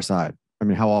 odds are on our side. I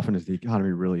mean, how often is the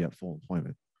economy really at full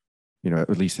employment?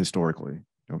 At least historically.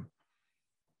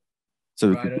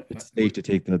 So it's safe to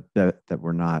take the bet that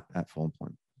we're not at full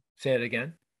employment. Say it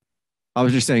again. I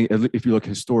was just saying, if you look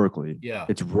historically, Yeah.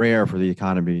 it's rare for the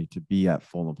economy to be at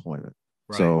full employment.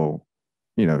 Right. So,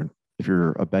 if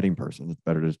you're a betting person, it's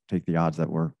better to take the odds that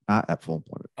we're not at full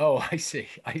employment. Oh, I see.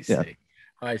 I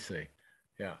see.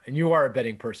 Yeah. And you are a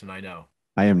betting person, I know.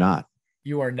 I am not.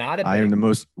 You are not a I am the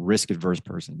most risk-averse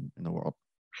person in the world.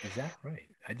 Is that right?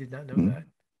 I did not know that.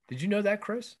 Did you know that,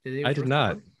 Chris? I did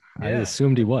not. Yeah. I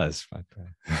assumed he was.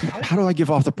 How do I give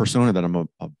off the persona that I'm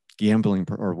a gambling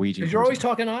or waging? Because you're always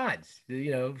talking odds.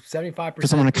 75%.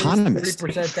 Because I'm an economist.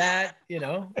 30% that.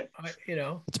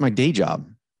 It's my day job.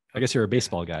 I guess you're a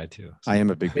baseball guy too. I am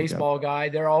a big baseball guy.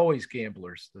 They're always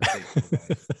gamblers.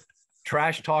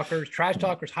 Trash talkers. Trash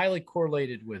talkers highly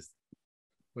correlated with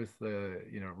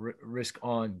risk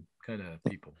on kind of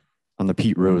people. On the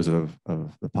Pete Rose of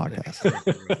the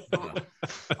podcast.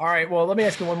 All right. Well, let me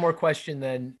ask you one more question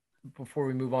then before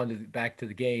we move on back to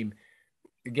the game.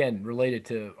 Again, related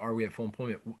to, are we at full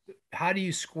employment? How do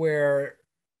you square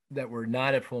that we're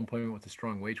not at full employment with the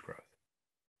strong wage growth?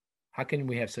 How can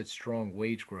we have such strong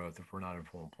wage growth if we're not in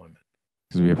full employment?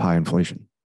 Because we have high inflation.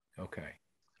 Okay.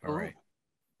 All right.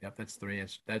 Yep. That's the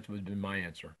answer. That would have been my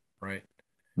answer. Right.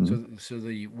 Mm-hmm. So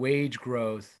the wage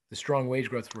growth, the strong wage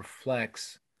growth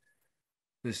reflects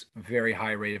this very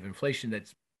high rate of inflation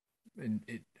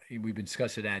we've been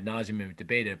discussing it ad nauseum and we've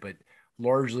debated, but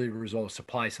largely the result of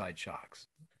supply side shocks,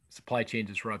 supply chain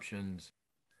disruptions,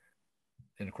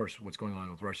 and of course what's going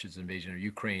on with Russia's invasion of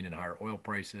Ukraine and higher oil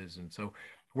prices. And so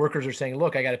workers are saying,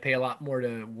 look, I got to pay a lot more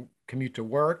to commute to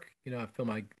work. I feel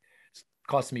it's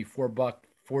costing me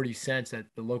 $4.40 at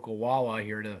the local Wawa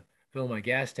here to fill my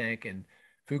gas tank, and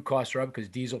food costs are up because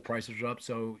diesel prices are up.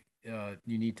 So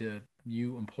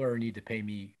you employer need to pay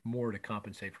me more to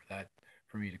compensate for that,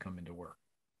 for me to come into work.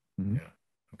 Mm-hmm. Yeah.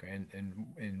 Okay.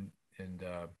 And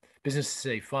businesses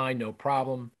say, fine, no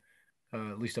problem.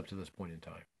 At least up to this point in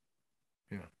time.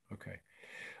 Yeah. Okay.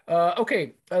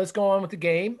 Okay. Let's go on with the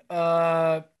game.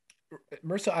 Marisa,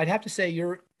 I'd have to say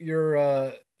your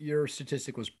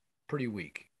statistic was pretty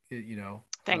weak.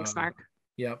 Thanks, Mark.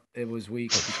 Yep, it was weak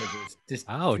because it was just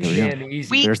too damn easy.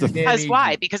 Weak because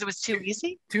why? Because it was too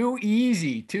easy? Too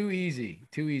easy.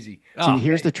 See,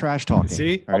 here's the trash talking.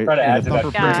 See? All right? I'll try to add to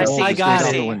that. I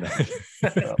got it.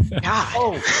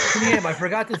 God. I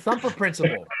forgot the thumper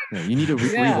principle. Yeah, you need to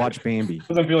rewatch Bambi.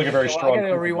 Doesn't feel like a very strong. I gotta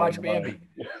go rewatch Bambi.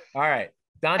 All right.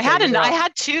 Dante, I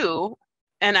had two,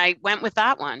 and I went with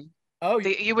that one. Oh,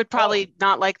 you would probably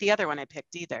not like the other one I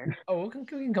picked either. Oh, we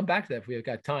can come back to that if we've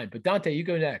got time. But Dante, you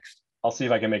go next. I'll see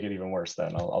if I can make it even worse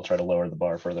then. I'll try to lower the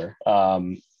bar further.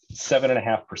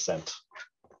 7.5%.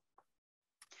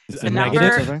 The number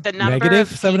negative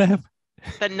 7.5.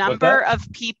 The number of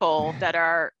people that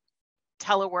are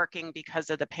teleworking because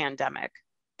of the pandemic.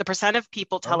 The percent of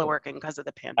people teleworking because of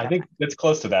the pandemic. I think it's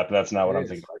close to that, but that's not what I'm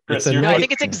thinking. Chris, I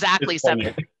think it's exactly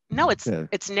 7. No, it's negative.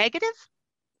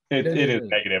 It is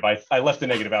negative. I left the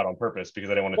negative out on purpose because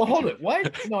I didn't want to. Well, hold it.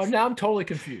 What? No, now I'm totally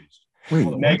confused. Wait,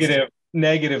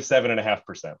 negative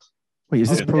 7.5%. Wait, is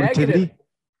this productivity? Negative.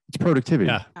 It's productivity.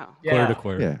 Yeah. Quarter to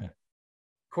quarter. Yeah.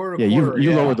 Quarter to quarter.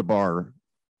 You lowered the bar.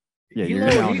 Yeah, you're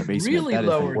now in the basement. Really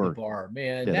lowered the bar,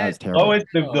 man. Yeah, that's terrible. Oh, it's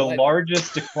the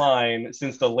largest decline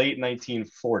since the late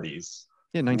 1940s.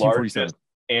 Yeah, 1947.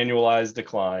 Annualized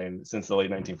decline since the late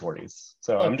 1940s.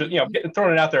 So I'm just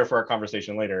throwing it out there for our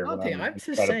conversation later. Okay, I'm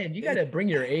just saying you got to bring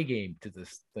your A game to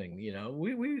this thing. We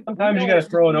sometimes you got to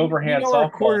throw an overhand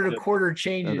softball. Quarter to quarter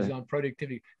changes on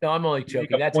productivity. No, I'm only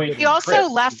joking. That's he also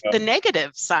left the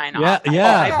negative sign off.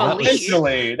 Yeah. I believe.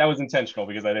 Intentionally, that was intentional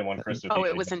because I didn't want Chris to. Oh,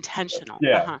 it was intentional.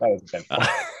 Yeah, that was intentional.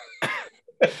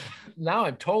 Now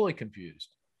I'm totally confused.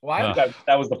 Why?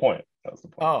 That was the point.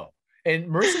 Oh. And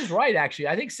Marisa's right, actually.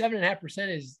 I think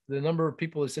 7.5% is the number of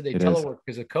people that said they telework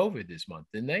because of COVID this month,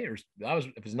 didn't they? Or that was,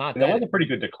 if it's not that was a pretty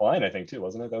good decline, I think, too,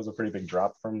 wasn't it? That was a pretty big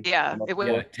drop from. Yeah, it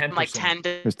was 10%. like 10 to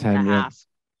it was 10 and a half.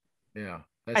 Yeah.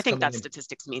 I think that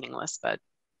statistic's meaningless, but.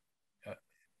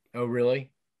 Oh, really?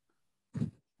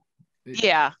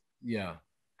 Yeah. Yeah.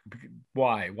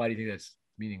 Why? Why do you think that's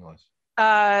meaningless?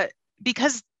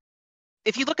 Because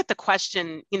if you look at the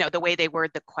question, the way they word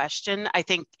the question, I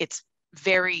think it's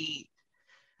very,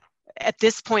 at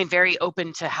this point, very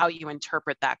open to how you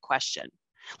interpret that question.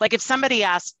 Like if somebody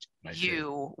asked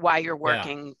you why you're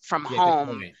working from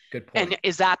home, good point. And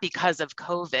is that because of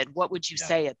COVID? What would you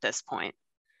say at this point?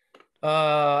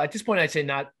 At this point, I'd say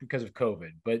not because of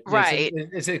COVID, but right.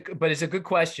 It's a good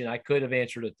question. I could have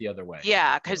answered it the other way.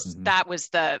 Yeah, because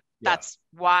that's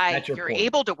why you're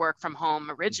able to work from home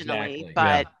originally,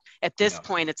 but at this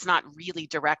point, it's not really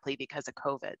directly because of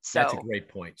COVID. So that's a great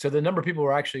point. So the number of people who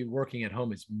are actually working at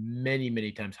home is many,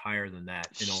 many times higher than that.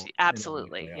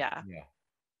 Absolutely. Yeah.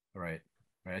 All right.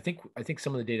 Right. I think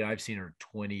some of the data I've seen are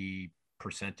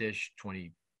 20%ish,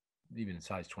 20, even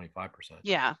size 25%.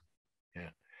 Yeah. Yeah.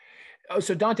 Oh,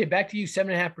 so Dante, back to you.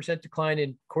 7.5% decline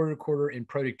in quarter to quarter in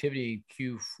productivity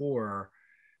in Q4.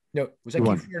 No, was that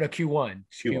Q4? No,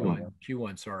 Q1.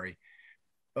 Q1. Sorry.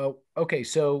 Okay.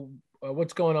 So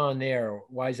what's going on there?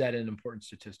 Why is that an important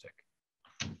statistic?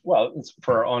 Well, it's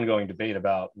for our ongoing debate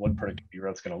about what productivity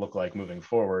growth is going to look like moving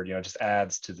forward. It just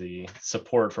adds to the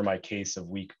support for my case of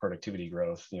weak productivity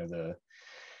growth.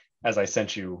 As I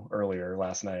sent you earlier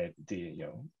last night,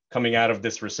 coming out of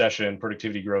this recession,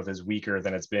 productivity growth is weaker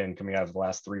than it's been coming out of the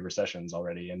last 3 recessions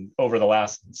already. And over the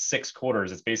last 6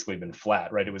 quarters, it's basically been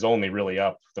flat, right? It was only really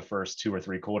up the first 2 or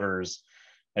 3 quarters.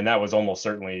 And that was almost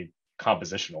certainly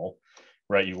compositional,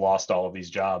 right? You lost all of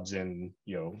these jobs in,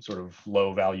 sort of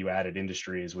low value added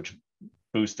industries, which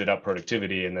boosted up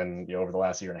productivity. And then, over the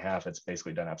last year and a half, it's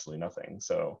basically done absolutely nothing.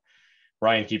 So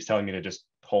Ryan keeps telling me to just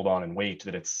hold on and wait,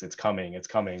 that it's coming,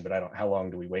 but how long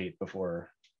do we wait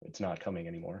before it's not coming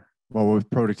anymore? Well, with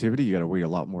productivity, you got to wait a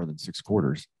lot more than 6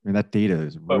 quarters. I mean, that data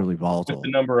is really volatile. With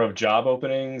the number of job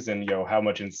openings and how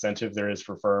much incentive there is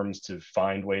for firms to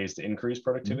find ways to increase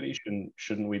productivity,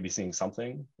 shouldn't we be seeing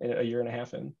something a year and a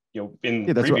half in?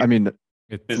 That's what I mean.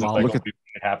 Look at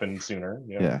it happened sooner.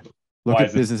 Yeah, look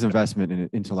at business investment in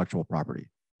intellectual property.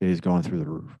 It is going through the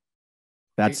roof.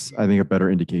 That's, I think, a better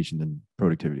indication than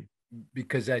productivity,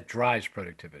 because that drives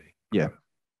productivity. Yeah.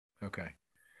 Okay.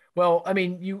 Well, I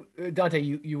mean, Dante,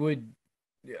 you would,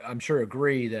 I'm sure,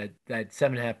 agree that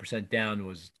 7.5% down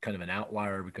was kind of an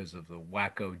outlier because of the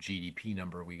wacko GDP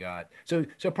number we got. So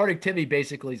productivity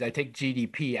basically is I take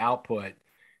GDP output,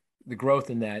 the growth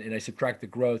in that, and I subtract the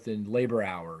growth in labor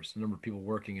hours, the number of people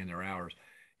working in their hours.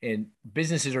 And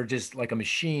businesses are just like a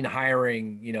machine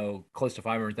hiring, close to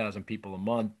 500,000 people a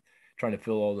month, trying to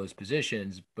fill all those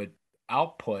positions, but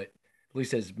output, at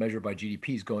least as measured by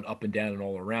GDP, is going up and down and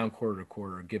all around quarter to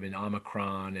quarter, given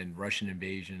Omicron and Russian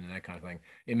invasion and that kind of thing,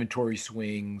 inventory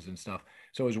swings and stuff.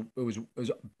 So it was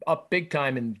up big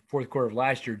time in fourth quarter of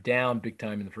last year, down big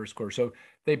time in the first quarter. So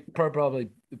they probably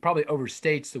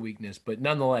overstates the weakness, but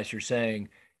nonetheless, you're saying,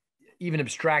 even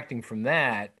abstracting from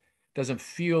that, doesn't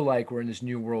feel like we're in this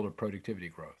new world of productivity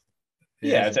growth.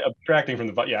 It's abstracting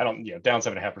from I don't, down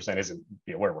 7.5% isn't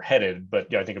where we're headed,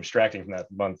 but I think abstracting from that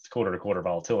month, quarter to quarter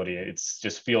volatility, it's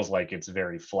just feels like it's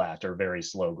very flat or very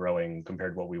slow growing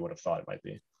compared to what we would have thought it might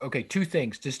be. Okay, 2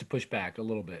 things just to push back a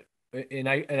little bit. And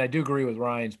I do agree with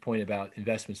Ryan's point about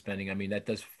investment spending. I mean, that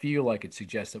does feel like it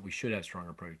suggests that we should have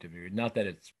stronger productivity. Not that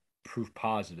it's proof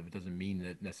positive. It doesn't mean that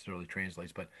it necessarily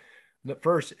translates, but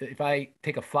first, if I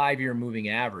take a 5-year moving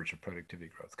average of productivity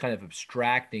growth, kind of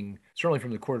abstracting certainly from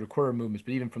the quarter to quarter movements,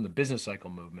 but even from the business cycle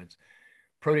movements,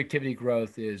 productivity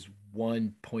growth is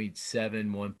 1.7,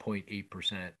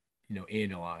 1.8%,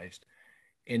 annualized.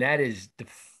 And that is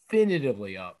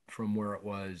definitively up from where it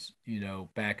was,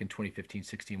 back in 2015,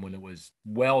 16, when it was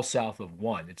well south of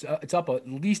 1. It's up at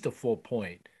least a full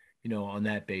point, on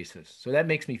that basis. So that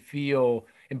makes me feel,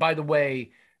 and by the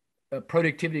way,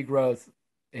 productivity growth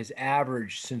has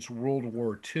averaged since World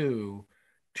War II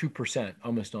 2%,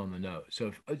 almost on the nose.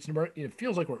 So it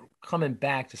feels like we're coming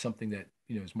back to something that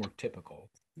is more typical.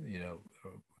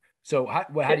 So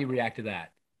how do you react to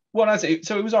that? Well, I'd say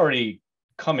so. It was already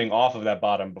coming off of that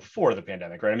bottom before the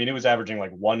pandemic, right? I mean, it was averaging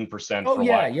like 1% for a while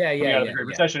coming out of the Great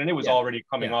Recession, and it was already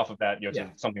coming off of that,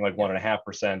 to something like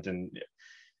 1.5%. And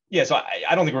so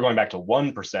I don't think we're going back to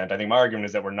 1%. I think my argument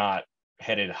is that we're not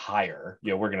headed higher.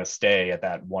 We're going to stay at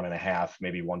that 1.5,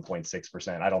 maybe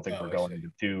 1.6%. I don't think we're going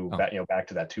into 2, back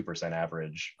to that 2%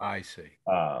 average. I see.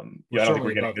 I don't think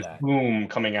we're getting this boom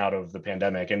coming out of the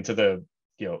pandemic. And to the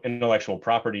intellectual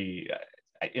property,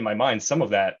 in my mind, some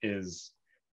of that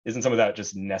isn't some of that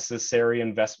just necessary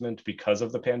investment because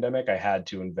of the pandemic. I had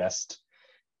to invest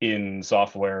in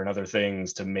software and other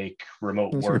things to make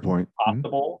remote work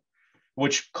possible,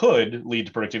 which could lead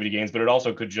to productivity gains, but it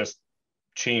also could just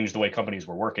change the way companies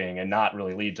were working and not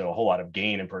really lead to a whole lot of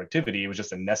gain in productivity. It was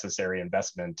just a necessary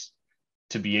investment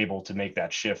to be able to make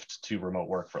that shift to remote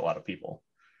work for a lot of people.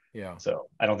 Yeah. So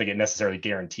I don't think it necessarily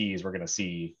guarantees we're going to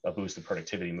see a boost in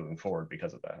productivity moving forward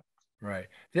because of that. Right.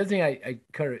 The other thing I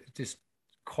kind of just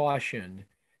caution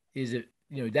is that,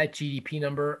 that GDP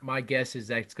number, my guess is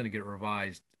that's going to get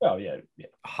revised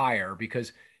higher,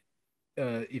 because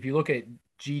if you look at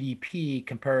GDP,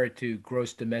 compare it to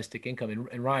gross domestic income,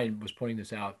 and Ryan was pointing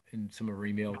this out in some of our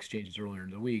email exchanges earlier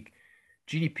in the week,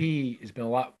 GDP has been a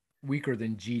lot weaker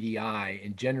than GDI,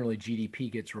 and generally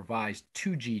GDP gets revised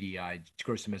to GDI,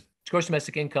 gross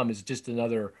domestic income is just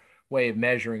another way of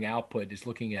measuring output, is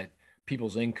looking at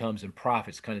people's incomes and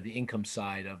profits, kind of the income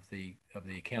side of the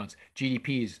accounts.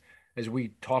 GDP is as we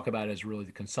talk about as really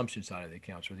the consumption side of the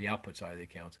accounts or the output side of the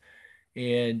accounts.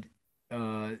 And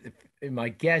my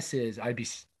guess is I'd be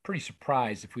pretty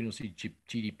surprised if we don't see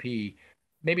GDP,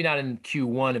 maybe not in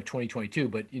Q1 of 2022,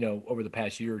 but over the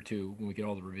past year or two when we get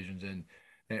all the revisions in,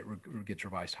 that gets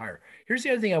revised higher. Here's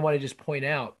the other thing I want to just point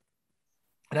out.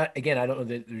 And I don't know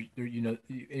that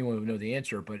anyone would know the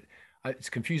answer, but it's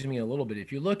confusing me a little bit.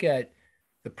 If you look at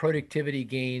the productivity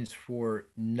gains for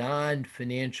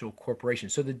non-financial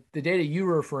corporations, so the data you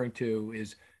were referring to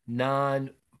is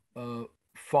non-farm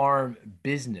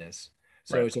business.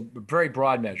 So right. It's a very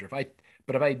broad measure. But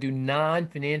if I do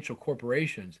non-financial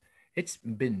corporations, it's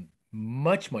been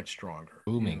much, much stronger.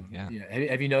 Booming, yeah.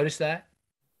 Have you noticed that?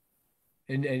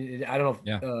 And I don't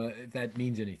know if that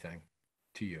means anything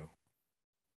to you.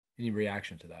 Any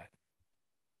reaction to that?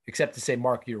 Except to say,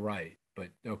 Mark, you're right. But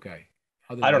okay.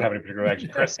 I don't have any particular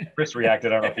reaction. Chris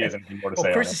reacted. I don't know if he has anything more to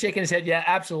say. Chris is shaking his head. Yeah,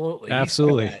 absolutely.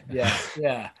 Absolutely.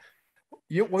 Yeah.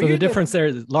 So the difference there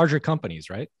is larger companies,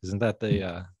 right? Isn't that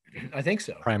the I think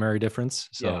so. Primary difference?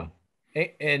 So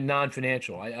and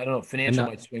non-financial. I don't know. Financial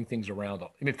might swing things around. I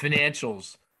mean,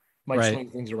 financials might swing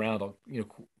things around.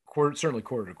 Certainly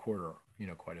quarter to quarter.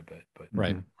 Quite a bit. But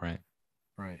right.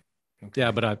 Okay.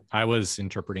 Yeah, but I was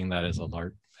interpreting that as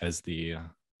the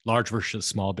large versus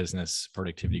small business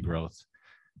productivity growth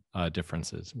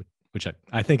differences, which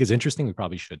I think is interesting. We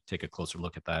probably should take a closer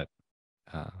look at that.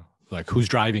 Like who's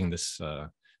driving this?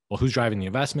 Who's driving the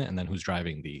investment, and then who's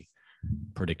driving the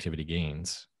productivity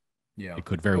gains? Yeah, it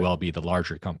could very well be the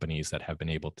larger companies that have been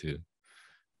able to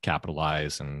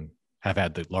capitalize and have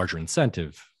had the larger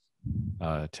incentive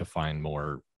to find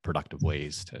more productive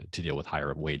ways to deal with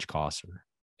higher wage costs or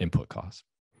input costs.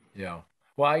 Yeah.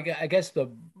 Well, I guess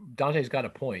Dante's got a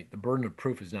point. The burden of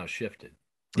proof is now shifted.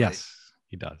 Right? Yes,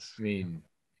 he does. I mean,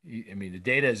 the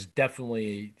data is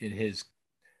definitely in his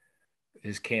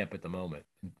camp at the moment.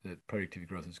 The productivity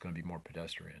growth is going to be more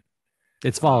pedestrian.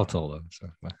 It's volatile though. So.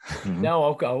 No,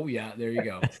 okay. Oh yeah, there you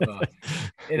go.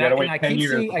 I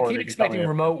keep expecting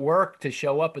remote work to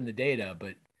show up in the data,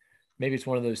 but maybe it's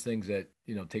one of those things that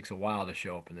takes a while to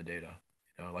show up in the data.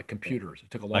 Like computers. It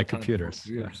took a long time. Computers.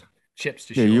 Chips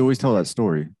to show you always tell that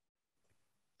story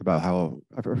about how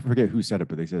I forget who said it,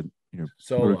 but they said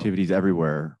productivity is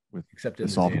everywhere with except the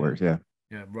softwares. Data.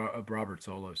 Yeah. Robert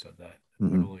Solow said that. I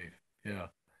believe. Yeah.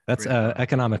 That's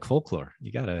economic folklore.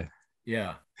 You gotta.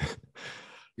 Yeah.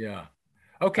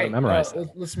 Okay. Memorize.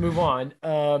 Let's move on.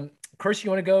 Chris,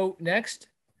 you want to go next?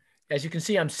 As you can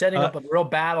see, I'm setting up a real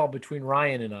battle between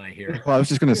Ryan and I here. Well, I was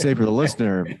just going to say for the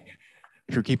listener,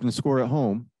 if you're keeping the score at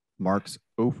home, Mark's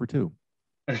 0 for 2.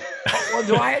 Well,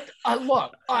 do I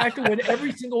have to win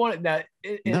every single one? Now,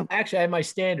 actually, I have my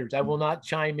standards. I will not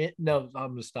chime in. No, I'm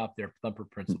going to stop there. Thumper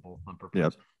principle.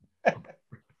 Yep.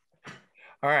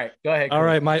 All right, go ahead. All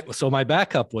right, my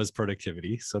backup was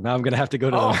productivity. So now I'm going to have to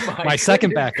go to my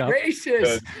second backup.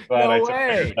 Gracious. No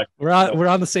way. We're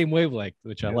on the same wavelength,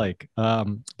 which I like.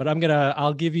 But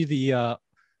I'll give you the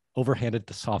overhanded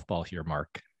softball here,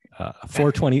 Mark.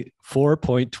 4.26.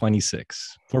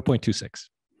 4.26.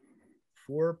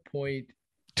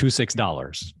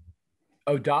 $4.26.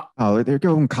 Oh, they're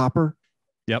going copper.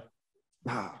 Yep.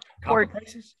 Copper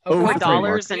prices?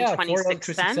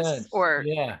 $4.26 or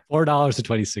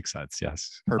 $4.26.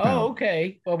 Yes. Per pound.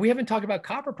 Okay. Well, we haven't talked about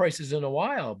copper prices in a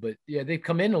while, but yeah, they've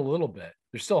come in a little bit.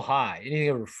 They're still high. Anything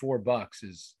over $4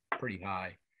 is pretty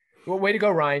high. Well, way to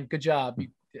go, Ryan. Good job.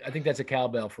 I think that's a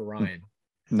cowbell for Ryan.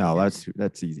 No, that's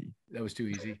easy. That was too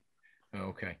easy.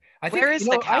 Okay. I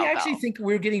actually think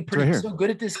we're getting so good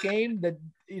at this game that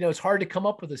it's hard to come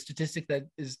up with a statistic that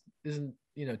isn't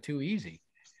too easy.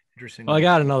 Interesting. Well, I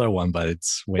got another one, but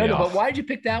it's way off. But why did you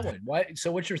pick that one? Why?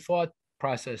 So what's your thought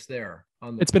process there?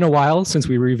 It's been a while since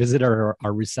we revisit our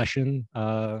recession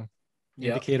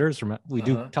indicators. We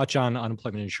do touch on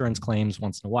unemployment insurance claims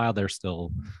once in a while. They're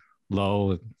still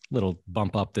low, little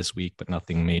bump up this week, but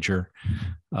nothing major.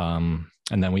 And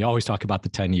then we always talk about the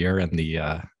 10-year and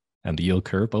the yield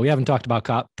curve, but we haven't talked about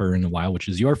copper in a while, which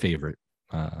is your favorite.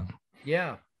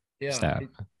 Stat.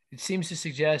 It seems to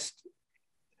suggest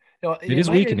it is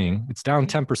weakening. It's down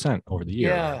 10% over the year.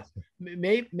 Yeah,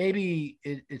 maybe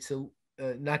it's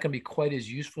not going to be quite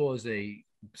as useful as a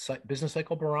business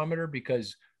cycle barometer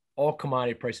because all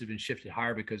commodity prices have been shifted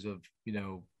higher because of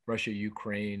Russia,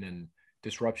 Ukraine, and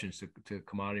disruptions to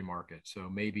commodity markets. So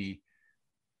maybe,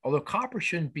 although copper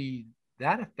shouldn't be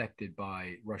that affected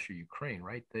by Russia, Ukraine,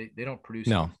 right? They don't produce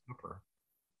copper.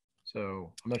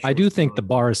 So I'm not sure. I do think the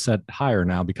bar is set higher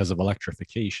now because of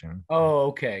electrification. Oh,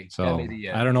 okay. So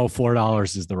I don't know if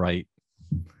 $4 is the right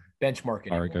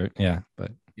benchmark. Yeah,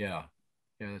 but yeah,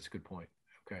 that's a good point.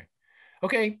 Okay.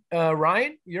 Okay,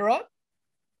 Ryan, you're up.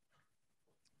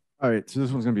 All right, so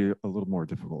this one's going to be a little more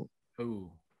difficult.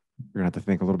 Oh, You're going to have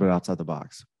to think a little bit outside the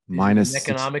box. Minus an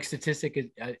economic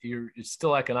statistic. It's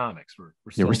still economics. We're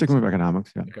sticking with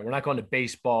economics. Yeah. Okay, we're not going to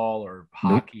baseball or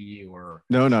hockey or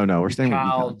no. We're staying with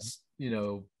child's,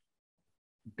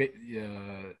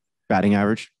 batting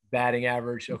average. Batting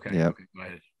average. Okay. Yeah. Okay. Go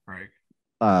ahead. All right.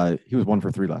 He was 1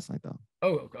 for 3 last night, though.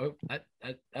 Oh, that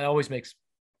always makes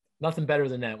nothing better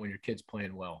than that when your kid's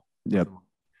playing well. Yep.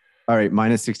 All right,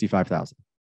 minus 65,000.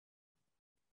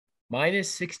 Minus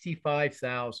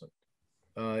 65,000.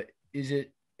 Is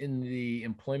it in the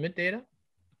employment data?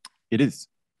 It is.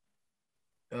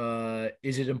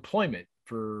 Is it employment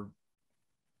for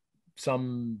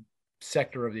some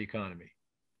sector of the economy?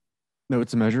 No,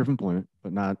 it's a measure of employment,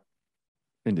 but not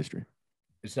industry.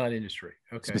 It's not industry.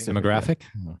 Okay. Demographic?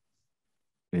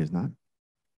 It is not.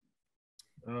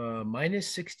 Minus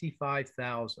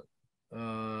 65,000.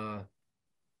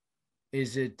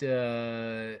 Is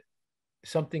it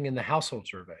something in the household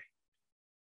survey?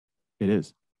 It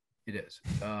is. It is.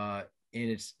 And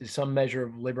it's some measure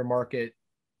of labor market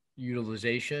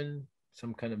utilization,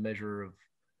 some kind of measure of.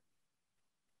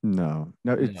 No,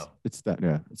 it's that.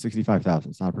 Yeah, it's 65,000.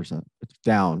 It's not a percent. It's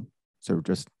down. So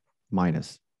just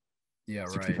minus. Yeah,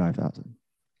 65,000.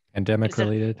 Pandemic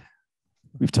related.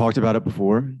 We've talked about it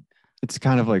before. It's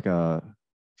kind of like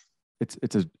it's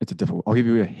a difficult. I'll give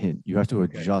you a hint. You have to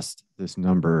adjust this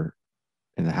number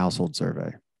in the household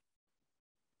survey.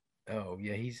 Oh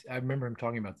yeah, I remember him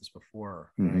talking about this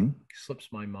before. Mm-hmm. It slips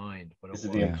my mind. But is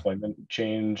it the employment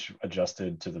change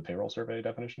adjusted to the payroll survey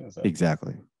definition? Is that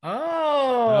exactly?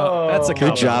 Oh, that's a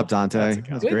good job, Dante.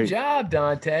 That's good great. Job,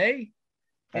 Dante.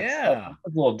 That's a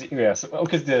little,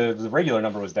 because the regular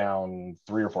number was down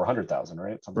 300,000 or 400,000,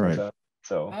 right? Something like that.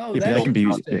 So that can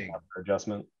be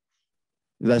adjustment.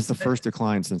 That's the first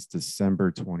decline since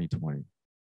December 2020.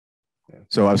 Yeah.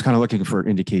 So I was kind of looking for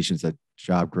indications that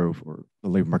job growth or the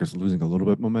labor market is losing a little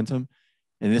bit of momentum.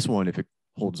 And this one, if it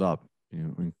holds up,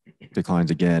 and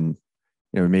declines again,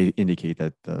 it may indicate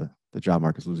that the job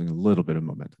market is losing a little bit of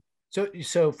momentum.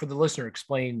 So for the listener,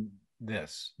 explain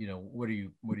this. What's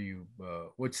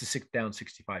the down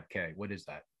 65K? What is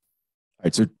that? All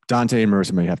right. So Dante and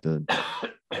Marisa may have to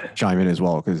chime in as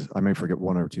well, because I may forget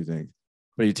one or two things.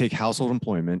 But you take household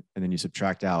employment and then you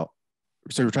subtract out.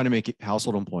 So we're trying to make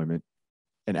household employment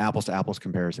an apples to apples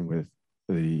comparison with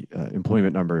the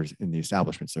employment numbers in the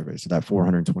establishment survey. So that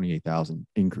 428,000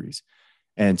 increase.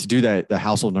 And to do that, the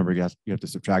household number, you have to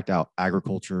subtract out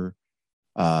agriculture,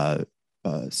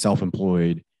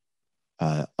 self-employed,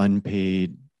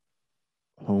 unpaid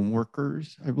home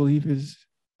workers, I believe is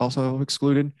also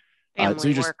excluded.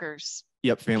 Family workers.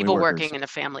 Yep, family people workers. Working in a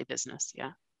family business,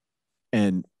 yeah.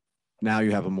 And now you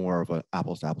have a more of an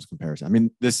apples to apples comparison. I mean,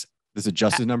 this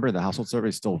adjusted number, the household survey,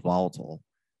 is still volatile,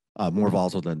 more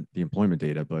volatile than the employment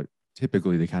data, but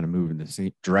typically they kind of move in the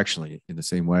same directionally in the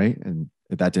same way, and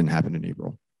that didn't happen in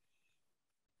April.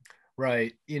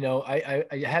 Right. I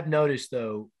have noticed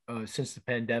though, since the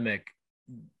pandemic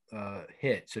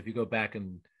hit. So if you go back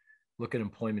and look at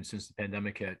employment since the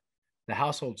pandemic hit, the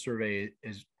household survey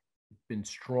has been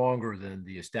stronger than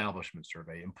the establishment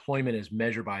survey. Employment as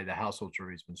measured by the household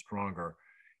survey has been stronger.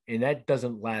 And that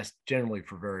doesn't last generally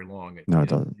for very long. It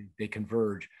doesn't. They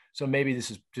converge. So maybe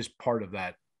this is just part of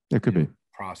that. It could be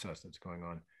process that's going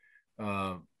on.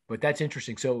 But that's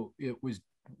interesting. So it was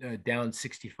down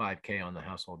 65K on the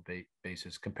household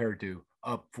basis compared to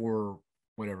up for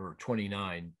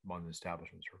 29 on the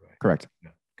establishment survey. Correct. Yeah,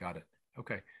 got it.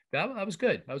 Okay. That was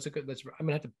good. I'm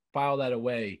gonna have to file that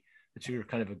away. That's your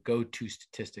kind of a go-to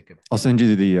statistic. I'll send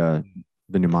you the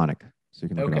mnemonic so you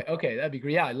can look it up. Okay, that'd be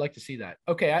great. Yeah, I'd like to see that.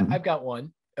 Okay, I've got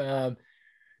one, and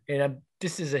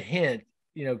this is a hint.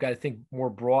 Got to think more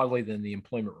broadly than the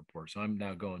employment report. So I'm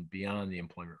now going beyond the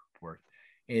employment report,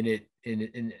 and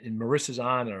in Marissa's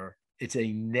honor, it's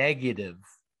a negative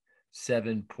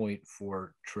 $7.4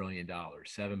 trillion.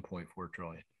 $7.4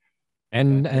 trillion.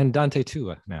 And Dante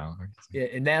too now. Yeah,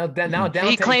 and now Dante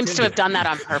he claims to have done that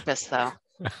on purpose, though.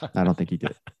 I don't think he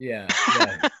did. Yeah.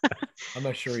 I'm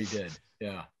not sure he did.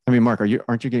 Yeah. I mean, Mark,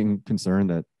 aren't you getting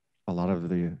concerned that a lot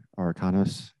of our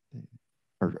economists,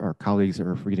 our colleagues,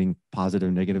 are reading positive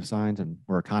and negative signs, and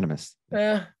we're economists?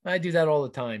 I do that all the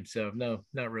time. So no,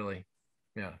 not really.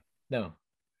 Yeah. No,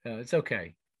 it's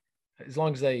okay as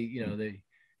long as they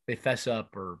fess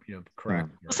up or correct.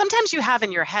 Well, sometimes you have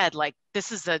in your head like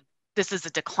this is a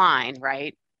decline,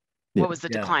 right? Yeah. What was the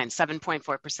decline?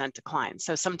 7.4% decline.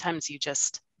 So sometimes you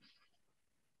just,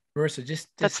 Marisa, just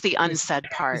that's the unsaid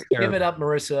part. Give it up,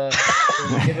 Marisa.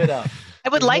 Give it up. I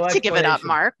would like to give it up,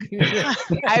 Mark.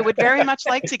 I would very much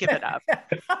like to give it up.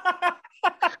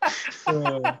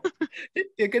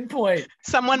 A good point.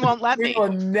 Someone won't let me. We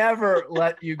will never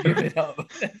let you give it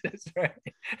up. That's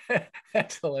right.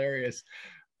 That's hilarious.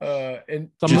 And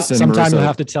sometime you'll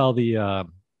have to tell the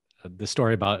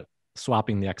story about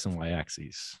swapping the X and Y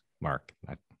axes, Mark.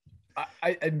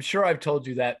 I'm sure I've told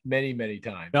you that many, many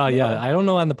times. Oh yeah, I don't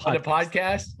know on the podcast. On the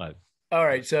podcast, but all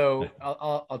right. So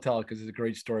I'll tell it because it's a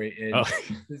great story, and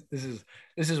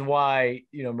this is why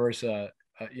Marisa,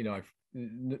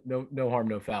 no harm,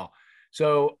 no foul.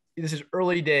 So this is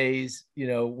early days.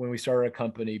 When we started a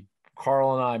company,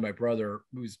 Carl and I, my brother,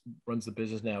 who runs the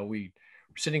business now, we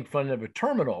were sitting in front of a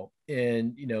terminal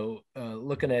and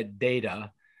looking at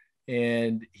data,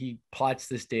 and he plots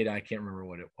this data. I can't remember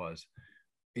what it was.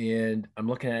 And I'm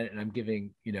looking at it and I'm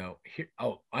giving,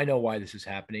 I know why this is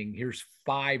happening. Here's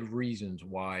 5 reasons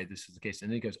why this is the case.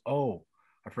 And then he goes, oh,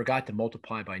 I forgot to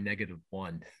multiply by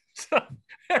 -1. So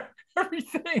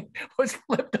everything was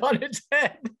flipped on its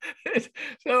head.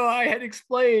 So I had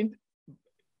explained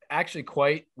actually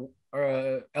quite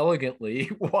elegantly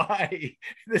why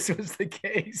this was the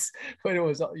case, but it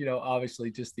was,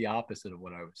 obviously just the opposite of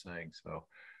what I was saying. So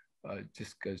it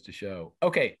just goes to show.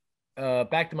 Okay.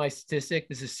 Back to my statistic.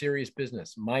 This is serious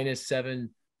business. -7.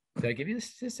 Did I give you the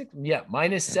statistic? Yeah,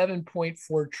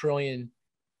 -7.4 trillion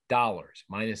dollars.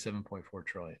 -7.4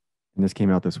 trillion. And this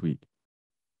came out this week.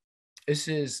 This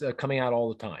is coming out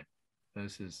all the time.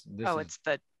 It's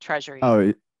the Treasury.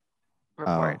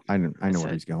 Report. I know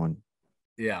where he's going.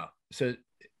 Yeah. So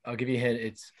I'll give you a hint.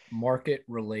 It's market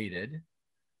related.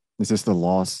 Is this the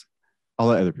loss? I'll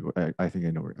let other people. I think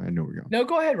I know where you're going. No,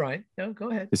 go ahead, Ryan. No,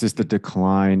 go ahead. Is this the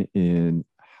decline in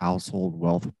household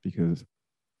wealth because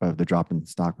of the drop in the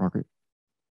stock market?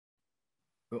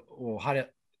 Well, how did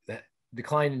that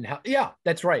decline in how? Yeah,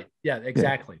 that's right. Yeah,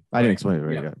 exactly. Yeah, I didn't explain it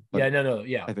right yet. No.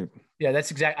 Yeah, I think. Yeah,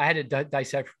 that's exactly. I had to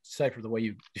decipher the way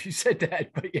you said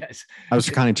that, but yes. I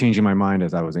was kind of changing my mind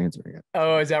as I was answering it.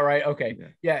 Oh, is that right? Okay.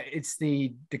 Yeah, it's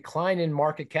the decline in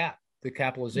market cap. The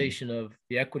capitalization of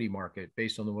the equity market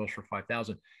based on the Wilshire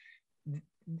 5000.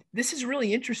 This is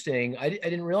really interesting. I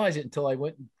didn't realize it until I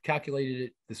went and calculated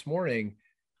it this morning.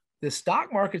 The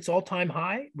stock market's all-time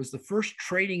high was the first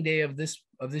trading day of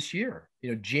this year.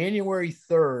 January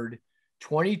 3rd,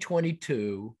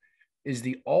 2022 is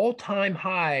the all-time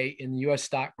high in the U.S.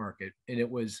 stock market. And it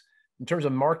was, in terms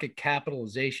of market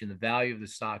capitalization, the value of the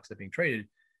stocks that are being traded,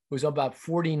 was about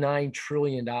 $49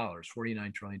 trillion.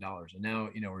 And now,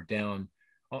 we're down,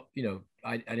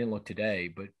 I didn't look today,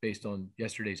 but based on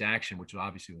yesterday's action, which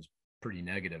obviously was pretty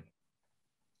negative,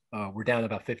 we're down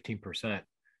about 15%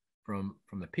 from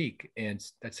the peak, and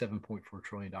that's $7.4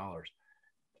 trillion.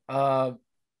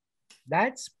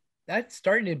 That's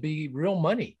starting to be real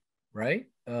money, right?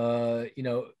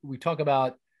 We talk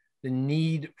about the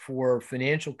need for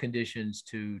financial conditions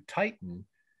to tighten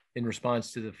in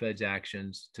response to the Fed's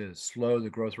actions to slow the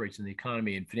growth rates in the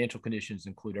economy. And financial conditions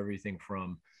include everything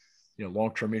from,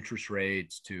 long-term interest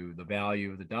rates to the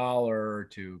value of the dollar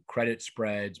to credit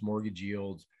spreads, mortgage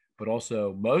yields, but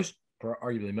also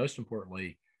arguably most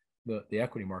importantly, the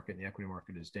equity market. And the equity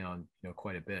market is down,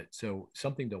 quite a bit. So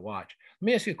something to watch. Let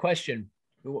me ask you a question.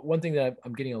 One thing that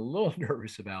I'm getting a little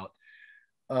nervous about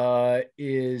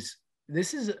is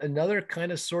this is another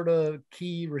kind of sort of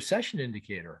key recession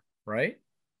indicator, right?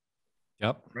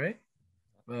 Yep. Right.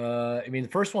 The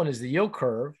first one is the yield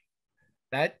curve.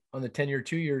 That on the 10-year,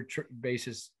 2-year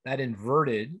basis, that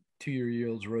inverted 2-year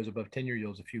yields rose above 10-year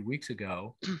yields a few weeks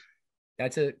ago.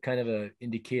 That's a kind of an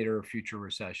indicator of future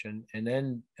recession. And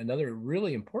then another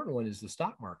really important one is the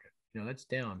stock market. That's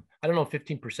down. I don't know if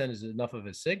 15% is enough of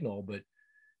a signal, but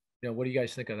what do you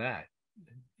guys think of that?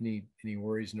 Any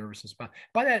worries, nervousness about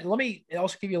by that? Let me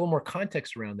also give you a little more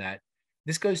context around that.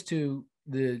 This goes to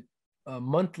the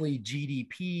monthly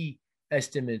GDP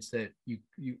estimates that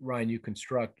Ryan, you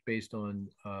construct based on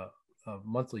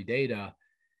monthly data.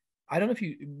 I don't know if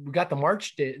we got the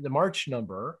March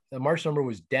number. The March number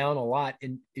was down a lot.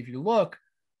 And if you look,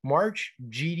 March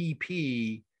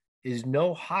GDP is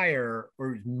no higher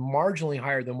or marginally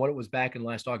higher than what it was back in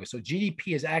last August. So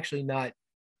GDP has actually not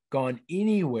gone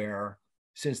anywhere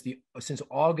since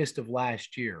August of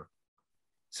last year.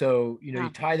 So, you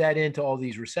tie that into all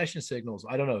these recession signals.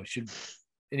 I don't know. Should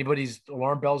anybody's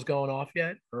alarm bells going off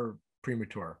yet or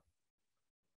premature?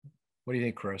 What do you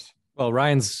think, Cris? Well,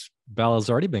 Ryan's bell has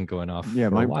already been going off for a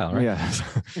while, right? Yeah.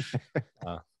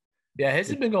 Yeah, his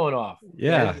has been going off.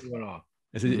 Yeah. Going off.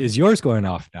 Is yours going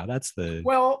off now? That's the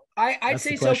well. I'd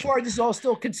say so far this is all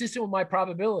still consistent with my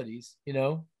probabilities.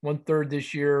 1/3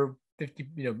 this year, 50.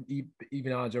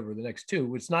 Even odds over the next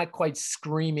 2. It's not quite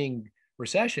screaming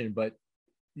recession, but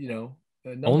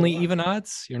only even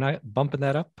odds. You're not bumping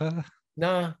that up.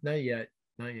 Nah, not yet.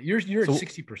 Not yet. You're So at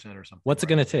 60% or something. What's it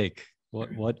going to take?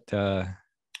 What?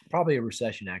 Probably a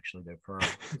recession, actually, though. For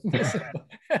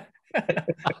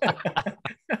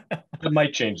it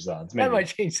might change the odds. Maybe. That might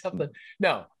change something.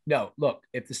 No. Look,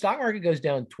 if the stock market goes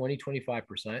down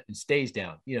 20-25% and stays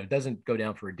down, it doesn't go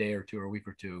down for a day or two or a week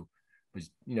or two, was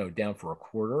down for a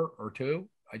quarter or two,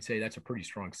 I'd say that's a pretty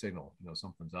strong signal.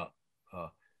 Something's up.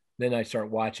 Then I start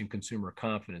watching consumer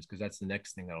confidence, because that's the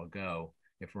next thing that'll go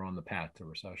if we're on the path to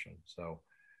recession. So,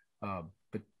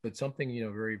 but something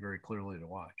very, very clearly to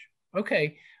watch.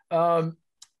 Okay.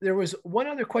 There was one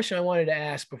other question I wanted to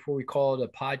ask before we call it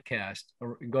a podcast,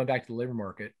 or going back to the labor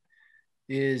market,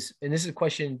 and this is a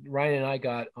question Ryan and I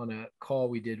got on a call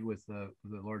we did with a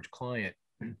large client.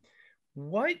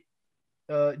 What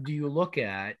do you look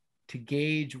at to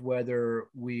gauge whether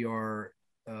we are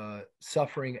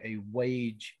suffering a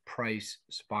wage price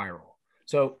spiral?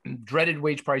 So dreaded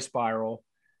wage price spiral,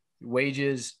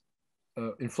 wages,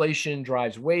 inflation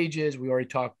drives wages. We already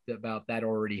talked about that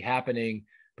already happening,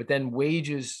 but then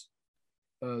wages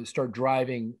start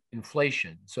driving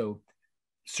inflation. So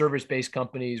service-based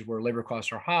companies where labor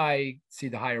costs are high see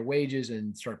the higher wages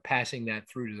and start passing that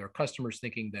through to their customers,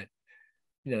 thinking that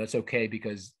that's okay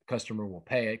because the customer will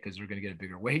pay it because they're going to get a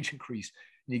bigger wage increase.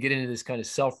 And you get into this kind of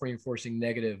self-reinforcing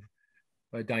negative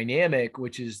dynamic,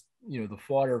 which is the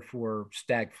fodder for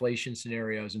stagflation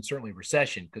scenarios and certainly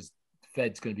recession, because the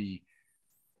Fed's going to be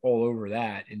all over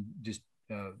that and just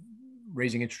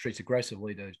raising interest rates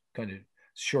aggressively to kind of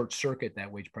short circuit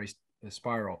that wage price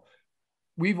spiral.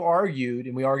 We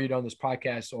argued on this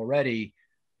podcast already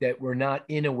that we're not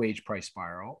in a wage price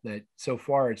spiral, that so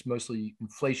far it's mostly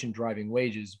inflation driving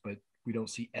wages, but we don't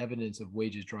see evidence of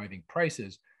wages driving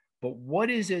prices. But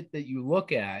what is it that you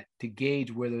look at to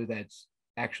gauge whether that's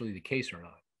actually the case or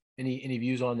not? Any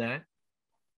views on that?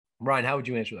 Ryan, how would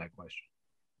you answer that question?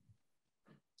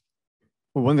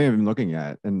 Well, one thing I've been looking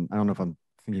at, and I don't know if I'm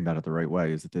thinking about it the right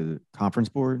way, is that the Conference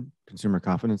Board Consumer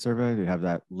Confidence Survey, they have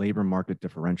that labor market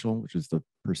differential, which is the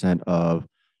percent of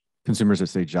consumers that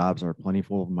say jobs are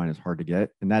plentiful minus hard to get.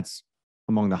 And that's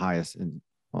among the highest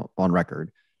on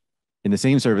record. In the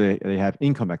same survey, they have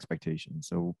income expectations.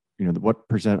 So, what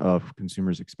percent of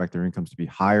consumers expect their incomes to be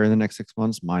higher in the next 6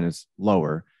 months minus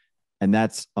lower. And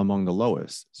that's among the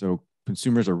lowest. So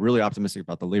consumers are really optimistic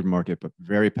about the labor market, but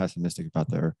very pessimistic about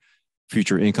their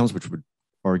future incomes, which would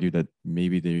argue that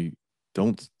maybe they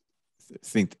don't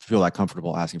feel that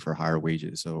comfortable asking for higher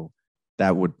wages. So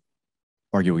that would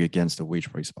argue against a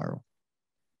wage price spiral.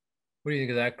 What do you think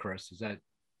of that, Cris? Does that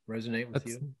resonate with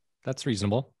you? That's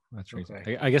reasonable. That's reasonable.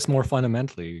 Okay. I guess more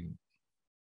fundamentally,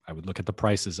 I would look at the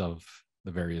prices of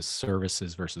the various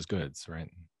services versus goods, right?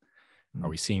 Are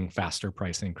we seeing faster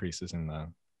price increases in the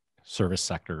service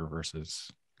sector versus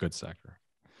goods sector?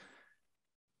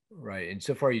 Right. And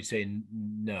so far you'd say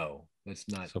no, that's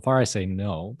not. So far I say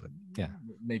no, but yeah.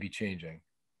 Maybe changing.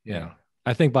 Yeah.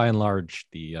 I think by and large,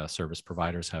 the service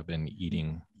providers have been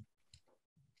eating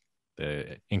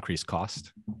the increased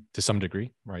cost to some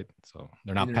degree, right? So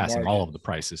they're not passing all of the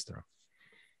prices through.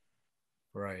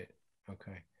 Right.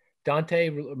 Okay. Dante,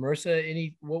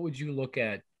 Marisa, what would you look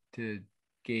at to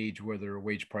gauge whether a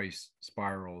wage price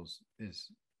spirals is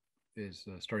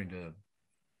starting to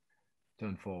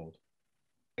unfold?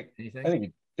 Anything? I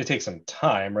think it takes some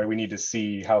time, right? We need to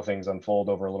see how things unfold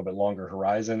over a little bit longer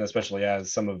horizon, especially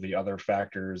as some of the other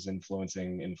factors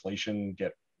influencing inflation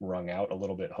get wrung out a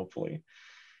little bit, hopefully.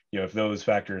 If those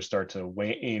factors start to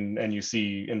wane and you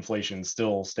see inflation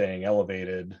still staying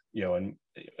elevated, and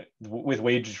with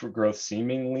wage growth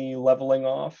seemingly leveling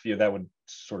off, that would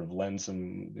sort of lend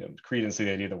some credence to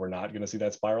the idea that we're not going to see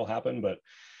that spiral happen. But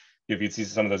if you'd see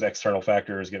some of those external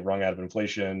factors get wrung out of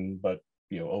inflation, but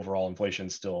overall inflation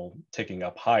still ticking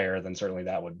up higher, then certainly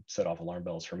that would set off alarm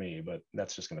bells for me. But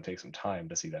that's just going to take some time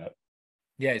to see that.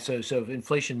 Yeah, so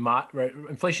inflation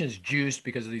is juiced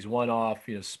because of these one-off,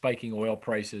 spiking oil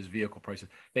prices, vehicle prices.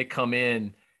 They come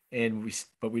in,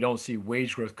 but we don't see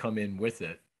wage growth come in with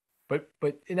it. But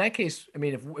in that case, I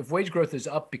mean, if wage growth is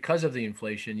up because of the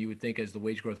inflation, you would think as the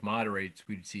wage growth moderates,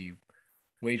 we'd see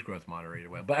wage growth moderate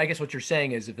well. But I guess what you're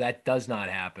saying is if that does not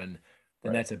happen,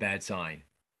 then that's a bad sign.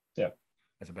 Yeah,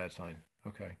 that's a bad sign.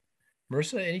 Okay.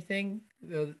 Marisa, anything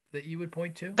that you would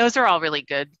point to? Those are all really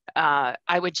good. I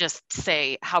would just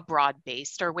say how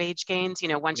broad-based are wage gains.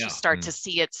 Once you start to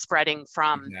see it spreading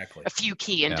from a few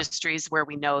key industries where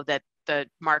we know that the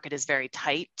market is very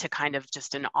tight to kind of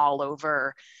just an all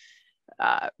over,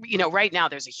 right now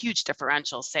there's a huge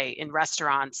differential, say in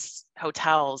restaurants,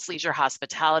 hotels, leisure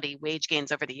hospitality, wage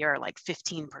gains over the year are like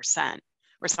 15%,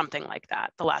 or something like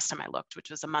that the last time I looked, which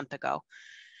was a month ago.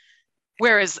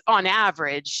 Whereas on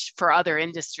average for other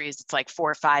industries, it's like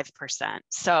 4 or 5%.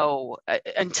 So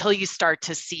until you start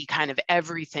to see kind of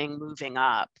everything moving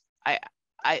up,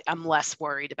 I'm less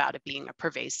worried about it being a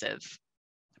pervasive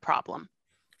problem.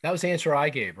 That was the answer I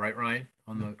gave, right, Ryan,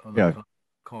 on the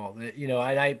call. You know,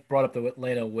 I brought up the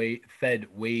Atlanta Fed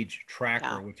wage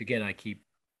tracker, which again I keep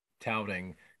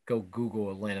touting. Go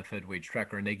Google Atlanta Fed wage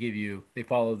tracker, and they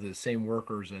follow the same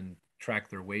workers and track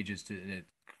their wages and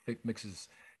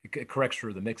it corrects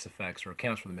for the mix effects or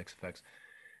accounts for the mix effects.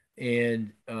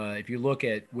 And if you look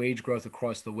at wage growth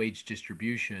across the wage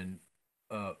distribution,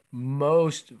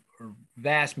 most or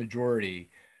vast majority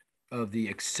of the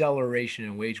acceleration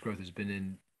in wage growth has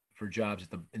been for jobs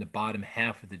in the bottom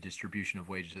half of the distribution of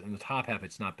wages. In the top half,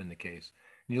 it's not been the case.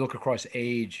 And you look across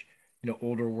age, you know,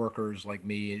 older workers like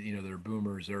me, you know, they're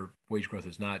boomers, their wage growth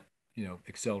is not, you know,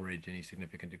 accelerated to any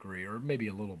significant degree, or maybe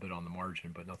a little bit on the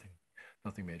margin, but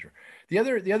nothing major. The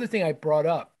other thing I brought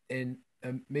up, and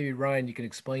maybe Ryan, you can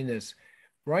explain this.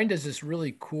 Ryan does this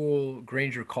really cool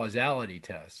Granger causality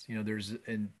test. You know, there's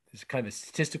kind of a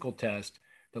statistical test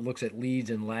that looks at leads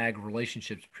and lag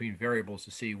relationships between variables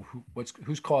to see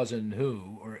who's causing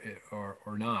who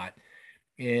or not.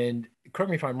 And correct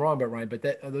me if I'm wrong, but Ryan, but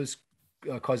those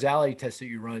causality tests that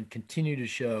you run continue to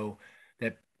show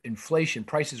that inflation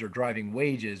prices are driving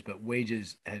wages, but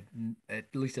wages have, at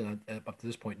least up to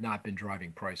this point, not been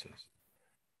driving prices.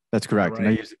 That's correct. Right? And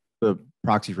I use the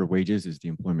proxy for wages is the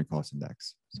employment cost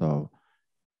index.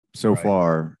 So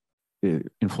far,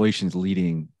 inflation's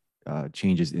leading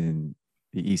changes in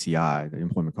the ECI, the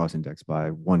employment cost index, by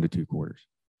 1 to 2 quarters.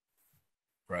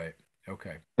 Right.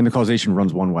 Okay. And the causation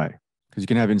runs one way, because you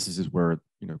can have instances where,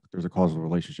 you know, there's a causal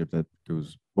relationship that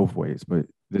goes both ways, but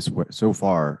this way, so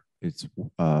far, it's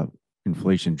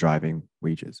inflation driving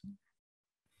wages.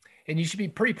 And you should be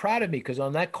pretty proud of me, because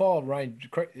on that call, Ryan,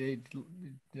 correct me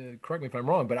if I'm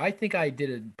wrong, but I think I did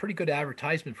a pretty good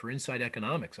advertisement for Inside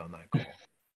Economics on that call.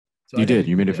 So you did.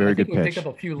 You made a very good pitch. We picked up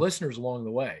a few listeners along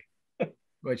the way.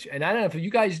 And I don't know if you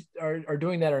guys are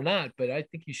doing that or not, but I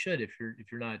think you should. If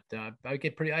you're not, I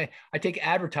take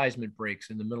advertisement breaks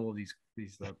in the middle of these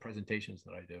presentations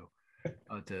that I do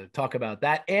to talk about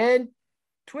that, and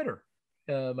Twitter.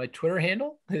 My Twitter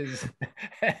handle is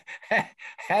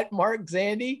at Mark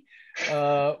Zandy.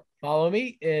 Follow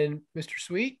me. And Mr.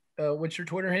 Sweet, what's your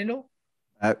Twitter handle?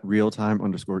 At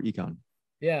realtime_econ.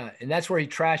 Yeah, and that's where he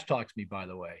trash talks me, by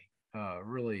the way.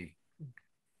 Really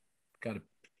got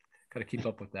to keep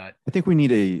up with that. I think we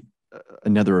need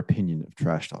another opinion of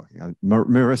trash talking.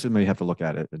 Marisa may have to look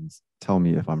at it and tell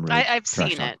me if I'm really. I've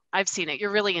seen it. I've seen it.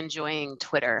 You're really enjoying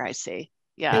Twitter, I see.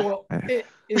 Yeah. Well,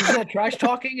 isn't that trash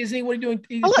talking? Isn't he? What are you doing?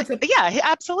 Yeah,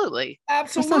 absolutely.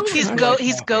 Absolutely.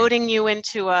 He's goading you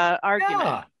into an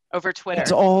argument over Twitter.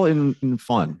 It's all in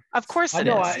fun. Of course it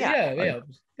is. Yeah.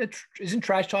 Isn't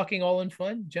trash talking all in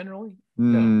fun generally?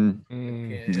 No.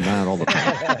 Not all the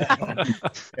time.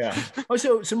 Yeah. Oh,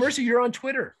 so Marisa, you're on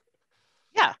Twitter.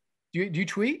 Yeah. Do you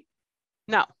tweet?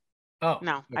 No. Oh.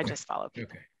 No, okay. I just follow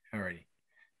people. Okay. Alrighty.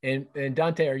 And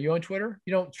Dante, are you on Twitter?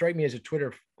 You don't strike me as a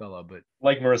Twitter fellow, but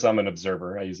like Marisa, I'm an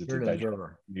observer. I use it to digest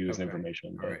news and okay.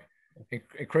 information. All right.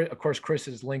 And of course, Cris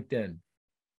is LinkedIn.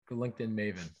 The LinkedIn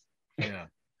maven. Yeah.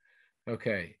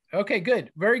 Okay.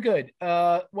 Good. Very good.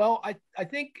 Well, I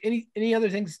think any other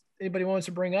things anybody wants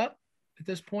to bring up at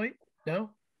this point? No.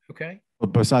 Okay.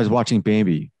 But besides watching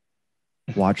Bambi,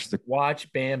 watch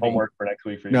Bambi. Homework for next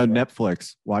week for you. No,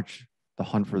 Netflix. Watch The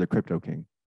Hunt for the Crypto King.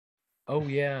 Oh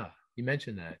yeah, you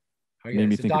mentioned that. Made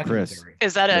me think of Cris.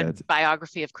 Is that a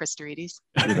biography of Cris? Yeah,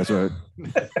 that's right.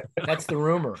 That's the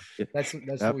rumor. That's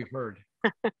what we've heard.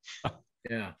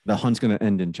 Yeah. The hunt's going to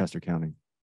end in Chester County.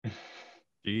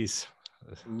 Jeez.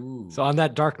 Ooh. So on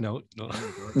that dark note,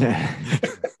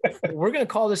 we're going to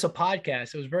call this a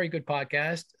podcast. It was a very good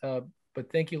podcast.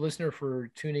 But thank you, listener,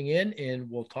 for tuning in, and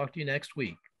we'll talk to you next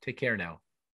week. Take care now.